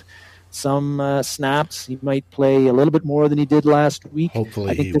some snaps. He might play a little bit more than he did last week.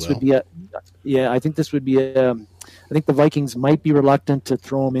 Hopefully, I think this would be I think the Vikings might be reluctant to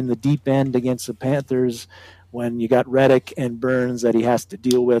throw him in the deep end against the Panthers when you got Reddick and Burns that he has to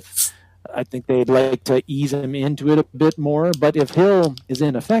deal with. I think they'd like to ease him into it a bit more. But if Hill is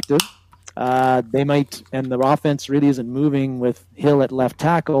ineffective, they might, and the offense really isn't moving with Hill at left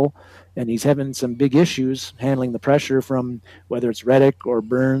tackle, and he's having some big issues handling the pressure from whether it's Reddick or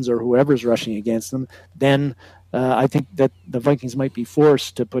Burns or whoever's rushing against them, then I think that the Vikings might be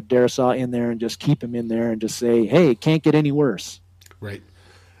forced to put Darrisaw in there and just keep him in there and just say, hey, it can't get any worse. Right.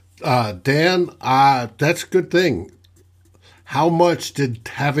 Dan, that's a good thing. How much did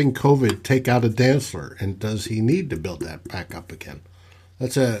having COVID take out of Dantzler, and does he need to build that back up again?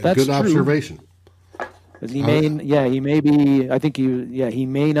 That's good true. observation. He may be. I think he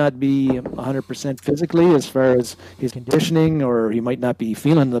may not be 100% physically as far as his conditioning, or he might not be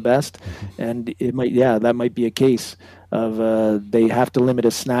feeling the best, and that might be a case of they have to limit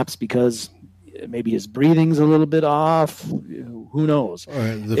his snaps because maybe his breathing's a little bit off. Who knows?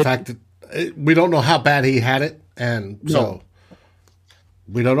 The fact that we don't know how bad he had it, and so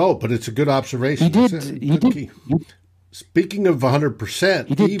we don't know. But it's a good observation. He did. Speaking of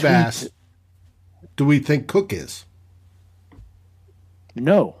 100%, Eve asked, do we think Cook is?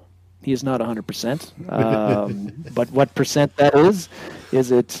 No, he is not 100%. But what percent that is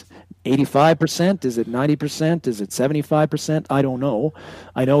it 85%? Is it 90%? Is it 75%? I don't know.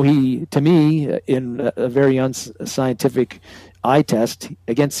 I know to me, in a very unscientific eye test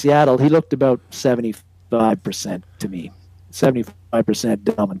against Seattle, he looked about 75% to me. 75%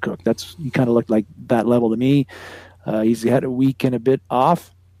 Dalvin Cook. He kind of looked like that level to me. He's had a week and a bit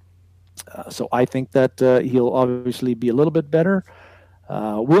off. So I think that he'll obviously be a little bit better.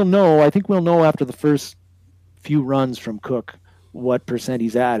 We'll know. I think we'll know after the first few runs from Cook what percent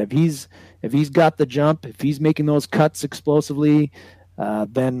he's at. If he's got the jump, if he's making those cuts explosively,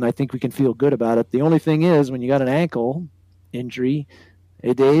 then I think we can feel good about it. The only thing is when you got an ankle injury,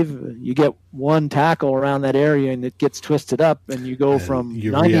 hey Dave, you get one tackle around that area and it gets twisted up, and you go from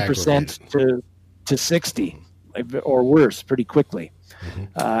 90% to 60 or worse pretty quickly.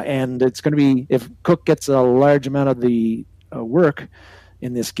 And it's going to be, if Cook gets a large amount of the work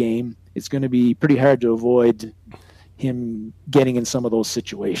in this game, it's going to be pretty hard to avoid him getting in some of those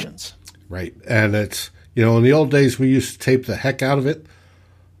situations. Right. And it's, in the old days we used to tape the heck out of it.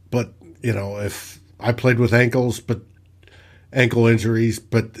 But, if I played with ankle injuries,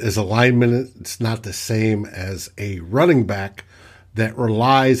 but as a lineman, it's not the same as a running back that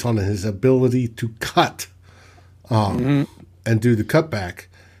relies on his ability to cut. And do the cutback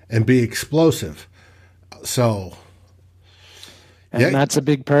and be explosive. So, and that's a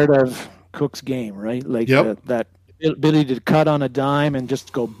big part of Cook's game, right? Like that ability to cut on a dime and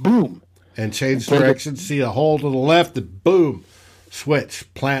just go boom. And change direction, see a hole to the left, and boom,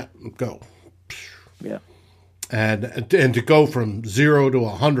 switch, plant, go. Yeah. And to go from 0 to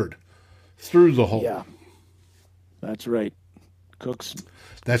 100 through the hole. Yeah. That's right. Cook's.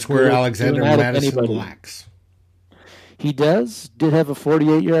 That's where Alexander Madison lacks. He did have a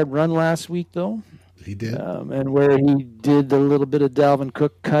 48-yard run last week, though. He did. And where he did a little bit of Dalvin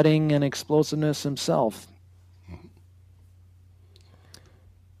Cook cutting and explosiveness himself.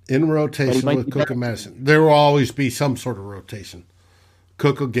 In rotation with Cook and Madison. There will always be some sort of rotation.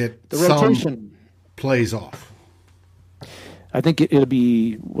 Cook will get some plays off. I think it'll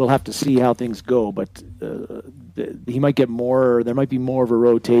be, we'll have to see how things go, but he might get more, there might be more of a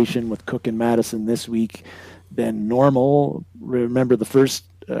rotation with Cook and Madison this week than normal. Remember the first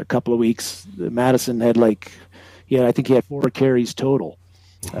couple of weeks, Madison had I think he had 4 carries total.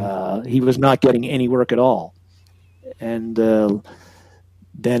 He was not getting any work at all. And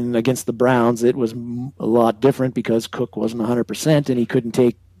then against the Browns, it was a lot different because Cook wasn't 100% and he couldn't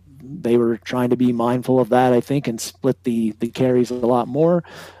take, they were trying to be mindful of that, I think, and split the carries a lot more.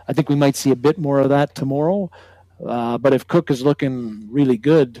 I think we might see a bit more of that tomorrow. But if Cook is looking really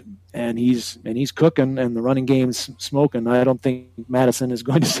good and he's cooking and the running game's smoking, I don't think Madison is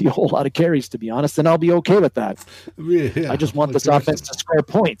going to see a whole lot of carries, to be honest, and I'll be okay with that. Yeah, I just want this offense to score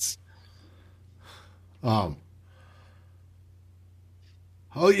points.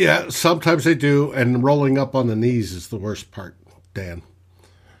 Oh, yeah, sometimes they do, and rolling up on the knees is the worst part, Dan.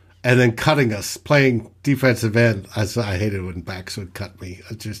 And then cutting us, playing defensive end. I hated when backs would cut me.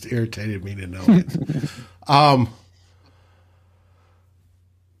 It just irritated me to know it.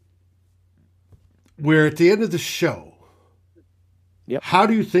 We're at the end of the show. Yep. How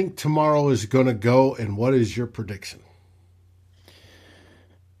do you think tomorrow is going to go, and what is your prediction?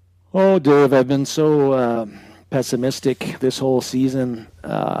 Oh, Dave, I've been so pessimistic this whole season,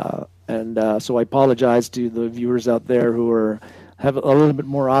 and so I apologize to the viewers out there who have a little bit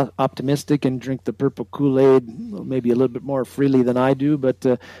more optimistic and drink the purple Kool-Aid maybe a little bit more freely than I do. But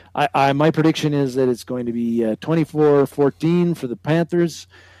my prediction is that it's going to be 24-14 for the Panthers.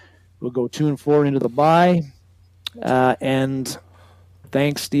 We'll go 2-4 into the bye. And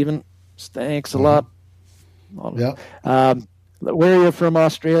thanks, Stephen. Thanks a lot. Yeah. Where are you from,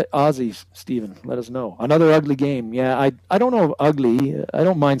 Australia? Aussies, Stephen. Let us know. Another ugly game. Yeah, I don't know ugly. I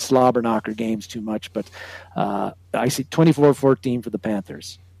don't mind slobber knocker games too much, but I see 24-14 for the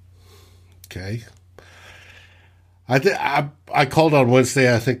Panthers. Okay. I called on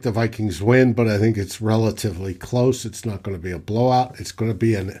Wednesday. I think the Vikings win, but I think it's relatively close. It's not going to be a blowout. It's going to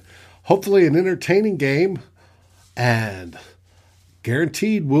be hopefully an entertaining game, and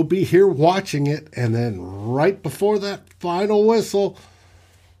guaranteed we'll be here watching it. And then right before that final whistle,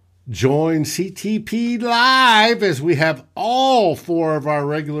 join CTP Live as we have all 4 of our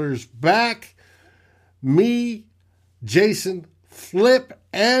regulars back. Me, Jason, Flip,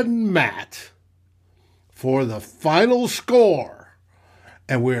 and Matt for the final score.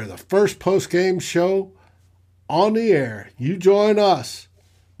 And we're the first post-game show on the air. You join us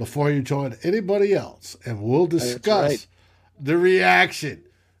before you join anybody else, and we'll discuss the reaction,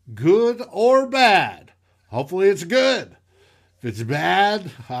 good or bad. Hopefully it's good. If it's bad,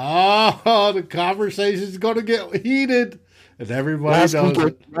 the conversation's going to get heated, and everybody knows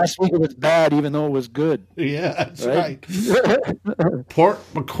it. Last week it was bad, even though it was good. Yeah, that's right. Port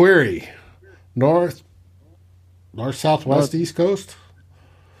Macquarie, north, southwest, east coast,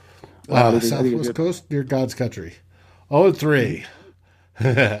 southwest coast, near God's country. 0-3.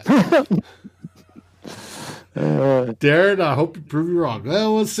 Darren, I hope you prove you wrong.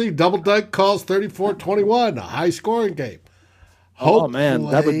 Well, let's see. Double Dunk calls 34-21, a high scoring game. Oh man,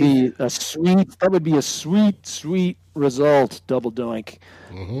 that would be a sweet result. Double Dunk.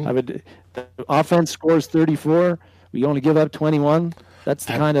 The offense scores 34. We only give up 21. That's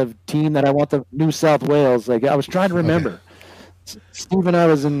the kind of team that I want the New South Wales. Like, I was trying to remember. Okay. Steve and I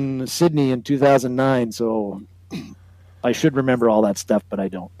was in Sydney in 2009, so I should remember all that stuff, but I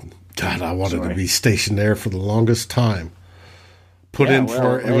don't. God, I wanted to be stationed there for the longest time.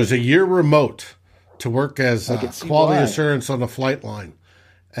 It was a year remote to work as quality assurance on the flight line.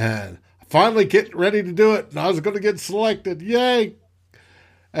 And I finally get ready to do it, and I was going to get selected. Yay!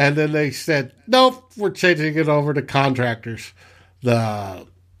 And then they said, nope, we're changing it over to contractors. The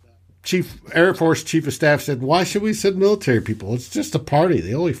Air Force Chief of Staff said, why should we send military people? It's just a party.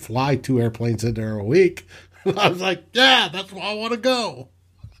 They only fly 2 airplanes in there a week. And I was like, yeah, that's where I want to go.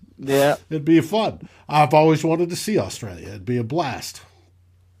 Yeah. It'd be fun. I've always wanted to see Australia. It'd be a blast.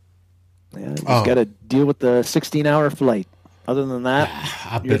 Yeah, you just got to deal with the 16-hour flight. Other than that,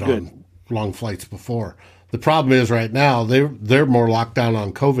 I've been on long flights before. The problem is right now they're more locked down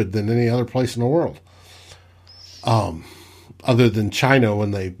on COVID than any other place in the world. Other than China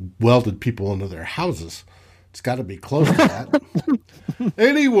when they welded people into their houses. It's got to be close to that.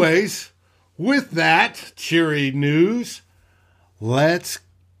 Anyways, with that cheery news, let's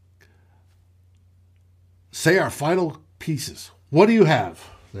say our final pieces. What do you have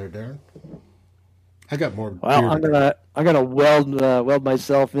there, Darren? I got more. Well, I'm gonna weld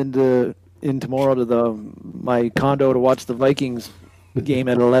myself in tomorrow to my condo to watch the Vikings game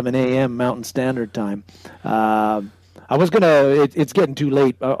at 11 a.m. Mountain Standard Time. I was gonna. It's getting too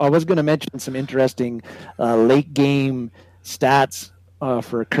late. I was gonna mention some interesting late game stats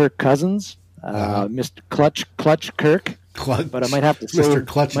for Kirk Cousins, Mr. Clutch Kirk. But I might have to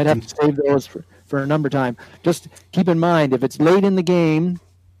save those for a number time. Just keep in mind, if it's late in the game,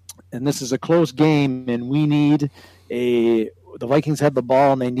 and this is a close game, and we need the Vikings have the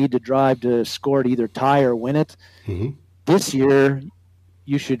ball and they need to drive to score to either tie or win it. Mm-hmm. This year,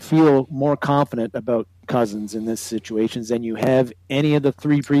 you should feel more confident about Cousins in this situations than you have any of the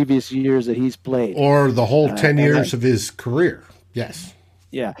 3 previous years that he's played. Or the whole 10 years of his career. Yes.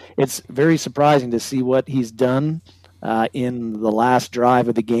 Yeah. It's very surprising to see what he's done in the last drive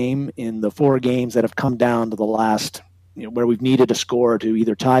of the game, in the 4 games that have come down to the last, where we've needed a score to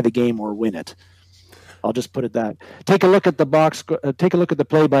either tie the game or win it. I'll just put it that. Take a look at the box. Take a look at the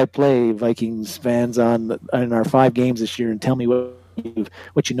play-by-play, Vikings fans, in our 5 games this year, and tell me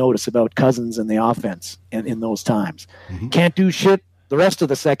what you notice about Cousins and the offense in those times. Mm-hmm. Can't do shit the rest of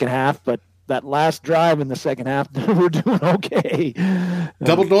the second half, but that last drive in the second half, we're doing okay.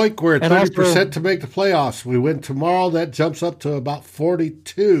 Double doink, we're at 30% to make the playoffs. We win tomorrow, that jumps up to about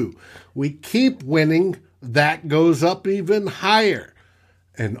 42. We keep winning, that goes up even higher.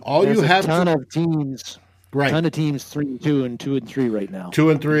 And There's a ton of teams 3-2 and 2-3 right now.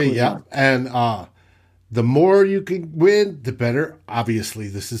 2-3, yeah. And the more you can win, the better. Obviously,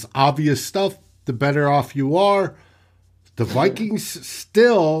 this is obvious stuff. The better off you are. The Vikings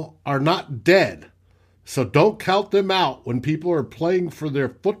still are not dead. So don't count them out. When people are playing for their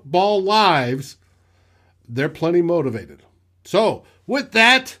football lives, they're plenty motivated. So, with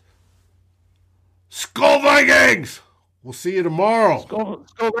that, Skol Vikings! We'll see you tomorrow. Skol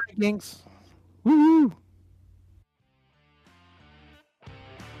Vikings. Woo!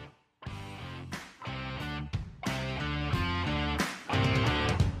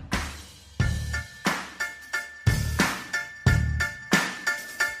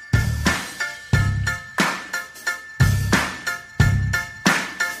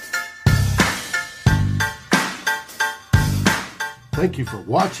 Thank you for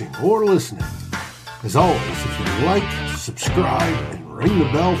watching or listening. As always, if you like, subscribe, and ring the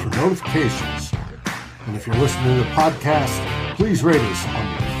bell for notifications. And if you're listening to the podcast, please rate us on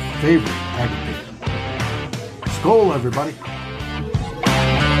your favorite aggregator. Skol, everybody.